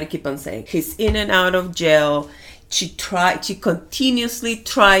 Everybody keep on saying, he's in and out of jail. She continuously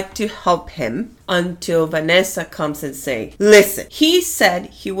tried to help him until Vanessa comes and say, listen, he said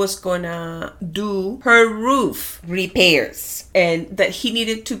he was gonna do her roof repairs and that he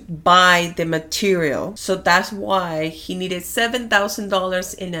needed to buy the material. So that's why he needed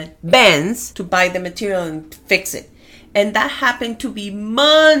 $7,000 in advance to buy the material and fix it. And that happened to be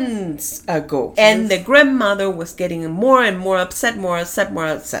months ago. And the grandmother was getting more and more upset.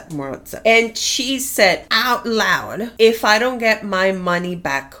 And she said out loud, if I don't get my money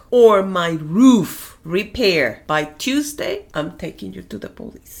back or my roof repair by Tuesday, I'm taking you to the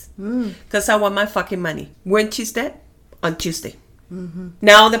police. Because I want my fucking money. When she's dead? On Tuesday.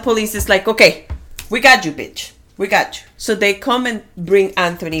 Now the police is like, okay, we got you, bitch. We got you. So they come and bring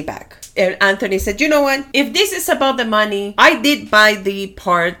Anthony back. And Anthony said, you know what? If this is about the money, I did buy the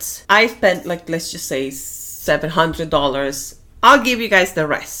parts. I spent let's just say $700. I'll give you guys the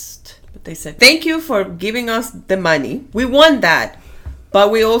rest. But they said, thank you for giving us the money. We want that.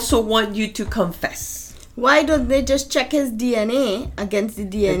 But we also want you to confess. Why don't they just check his DNA against the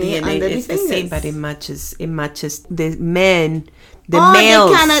DNA under the is fingers? The same, but it matches the men,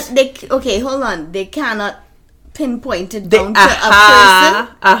 males. Okay, hold on. They cannot pinpoint it down to a person.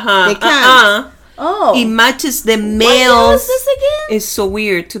 They can't. Oh. It matches the males. What year was this again? It's so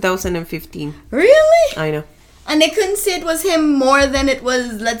weird. 2015. Really? I know. And they couldn't say it was him more than it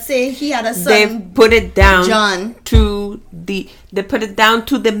was, let's say he had a son. They put it down John. They put it down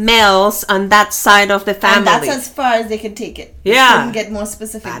to the males on that side of the family. And that's as far as they could take it. Yeah. They couldn't get more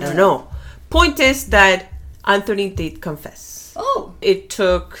specific. I don't know. Point is that Anthony did confess. Oh. It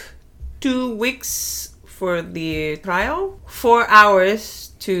took 2 weeks for the trial, 4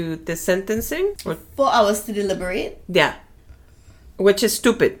 hours to the sentencing. 4 hours to deliberate? Yeah. Which is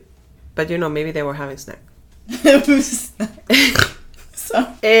stupid. But maybe they were having snack. So.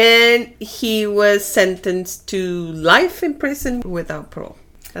 And he was sentenced to life in prison without parole.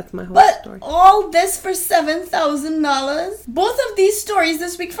 That's my whole story. But all this for $7,000? Both of these stories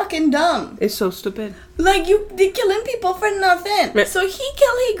this week fucking dumb. It's so stupid. They killing people for nothing. Right. So he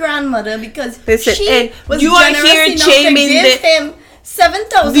killed his grandmother because Listen, she was you are generous here enough shaming to give him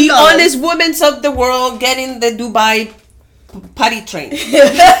 $7,000. The honest women of the world getting the Dubai potty train.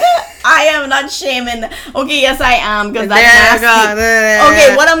 I am not shaming. Okay, yes I am because that's nasty.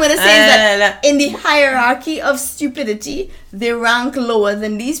 Okay, what I'm gonna say is that in the hierarchy of stupidity, they rank lower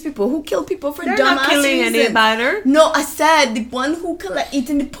than these people who kill people for dumb ass reasons. They're not killing anybody. No, I said the one who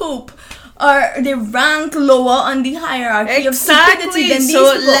eating the poop. They rank lower on the hierarchy of stupidity than these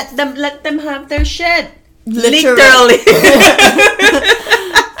people. So let them have their shit. Literally.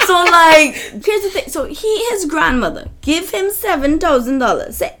 So here's the thing. So his grandmother give him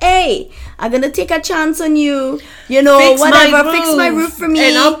 $7,000. Say, hey, I'm gonna take a chance on you. Fix my roof for me,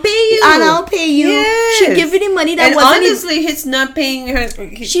 and I'll pay you. Yes. She give him the money that and wasn't. Honestly, he's not paying her.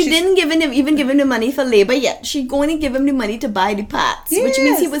 She didn't give him the money for labor yet. She going to give him the money to buy the parts, which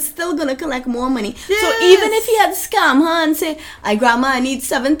means he was still gonna collect more money. Yes. So even if he had scam her and say, grandma, I need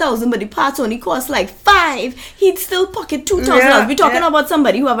 $7,000, but the parts only cost $5,000, he'd still pocket $2,000. Yeah. We're talking about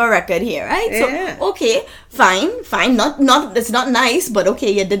somebody who have a record here, right? Yeah. So okay, fine. Not it's not nice, but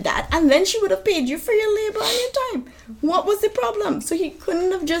okay, you did that, and then she would have paid you for your labor and your time. What was the problem? So he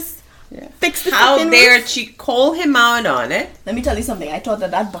couldn't have just fixed the How fucking dare roof? she call him out on it? Let me tell you something. I thought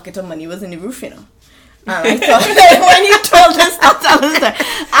that bucket of money was in the roof, And I thought when you told us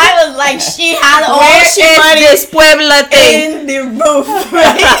I was like, she had all she money this Puebla thing in the roof,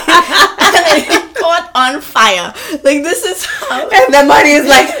 right? And then it caught on fire. This is how. And the money is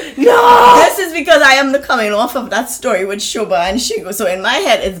like, no. This is because I am coming off of that story with Shoba and Shigo. So in my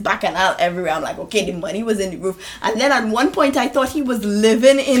head, it's bacchanal everywhere. I'm like, okay, the money was in the roof. And then at one point, I thought he was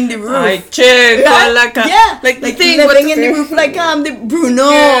living in the roof. I check. Right? Like like living in the roof, like the Bruno.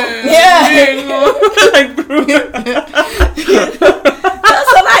 Like Bruno. That's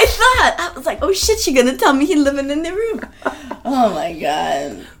what I thought. I was like, oh shit, she gonna tell me he living in the room. Oh my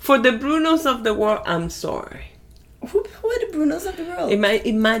god. For the Brunos of the world, I'm sorry. Who are the Brunos of the world?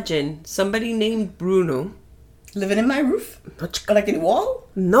 Imagine somebody named Bruno living in my roof? Or like in the wall?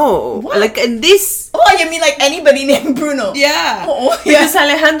 No. What? Like in this. Oh, you mean like anybody named Bruno? Yeah. Oh, yeah. Because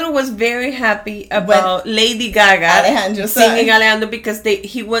Alejandro was very happy about Lady Gaga Alejandro singing Alejandro because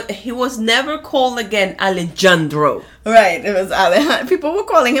he was never called again Alejandro. Right, it was Alejandro. People were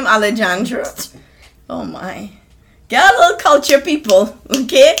calling him Alejandro. Oh my. Get a little culture, people.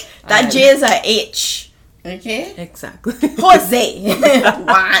 Okay? That J is a H. Okay? Exactly. Jose.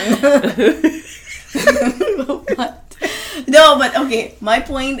 Juan. What? No, but okay. My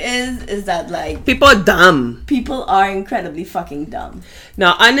point is that like people are dumb. People are incredibly fucking dumb.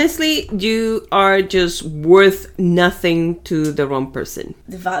 Now, honestly, you are just worth nothing to the wrong person.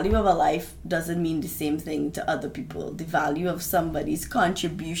 The value of a life doesn't mean the same thing to other people. The value of somebody's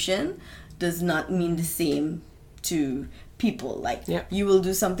contribution does not mean the same to people. Like, you will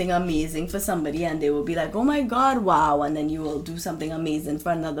do something amazing for somebody and they will be like, oh my god, wow, and then you will do something amazing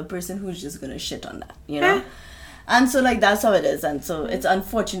for another person who's just gonna shit on that, you know? And so like that's how it is. And so it's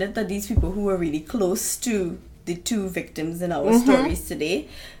unfortunate that these people who were really close to the two victims in our stories today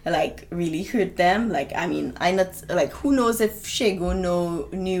like really hurt them. Like, I mean, I not like, who knows if Shigo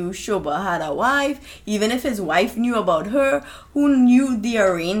knew Shoba had a wife, even if his wife knew about her, who knew the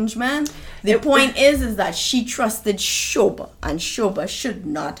arrangement. The point is that she trusted Shoba, and Shoba should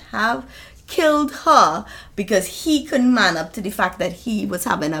not have killed her because he couldn't man up to the fact that he was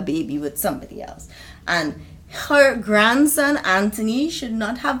having a baby with somebody else. And her grandson Anthony should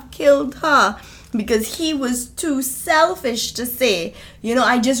not have killed her because he was too selfish to say, you know,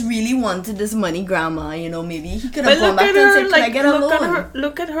 I just really wanted this money, grandma. You know, maybe he could have gone back and said, can I get a loan?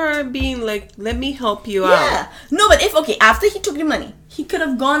 Look at her being like, let me help you out. Yeah. No, but after he took the money, he could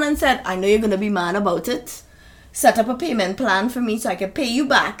have gone and said, I know you're going to be mad about it. Set up a payment plan for me so I can pay you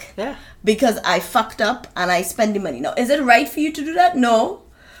back. Yeah. Because I fucked up and I spent the money. Now, is it right for you to do that? No.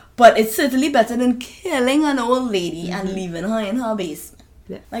 But it's certainly better than killing an old lady and leaving her in her basement.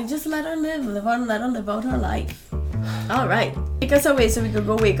 Yeah. Like, just let her live out her life. All right. Take us away so we could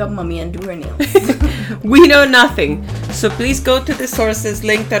go wake up mommy and do her nails. We know nothing. So please go to the sources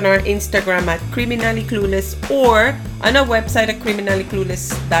linked on our Instagram at Criminally Clueless or on our website at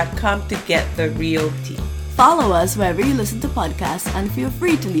criminallyclueless.com to get the real tea. Follow us wherever you listen to podcasts and feel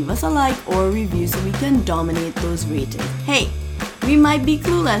free to leave us a like or a review so we can dominate those ratings. Hey, we might be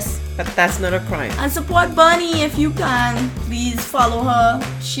clueless, but that's not a crime. And support Bunny if you can. Please follow her,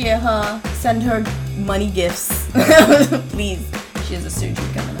 share her, send her money gifts. Please. She has a surgery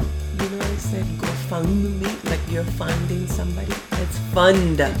coming up. You know I said go fund me, like you're funding somebody. It's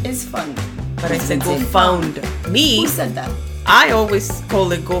fund. It is fun. But I said go found me. Who said that? I always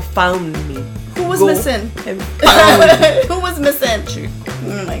call it go found me. Who was missing? Who was missing?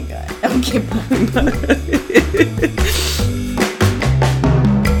 Oh my god. Okay, bye.